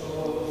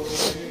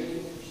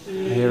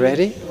 Are you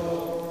ready?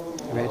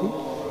 Ready?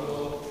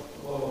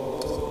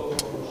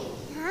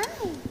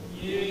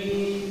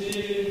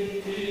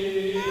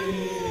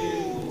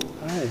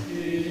 Alright.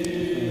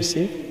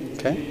 Receive?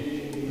 Okay.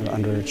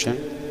 Under her chin.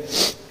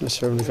 The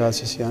servant of God,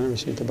 Siciliana,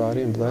 receive the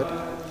body and blood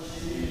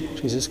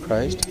of Jesus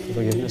Christ for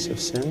forgiveness of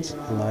sins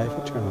and life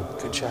eternal.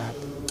 Good job.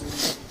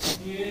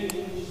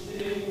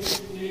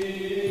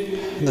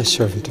 The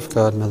servant of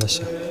God,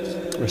 Melissa,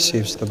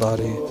 receives the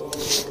body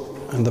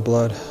and the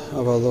blood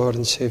of our Lord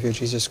and Savior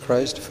Jesus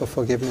Christ for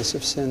forgiveness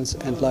of sins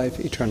and life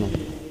eternal.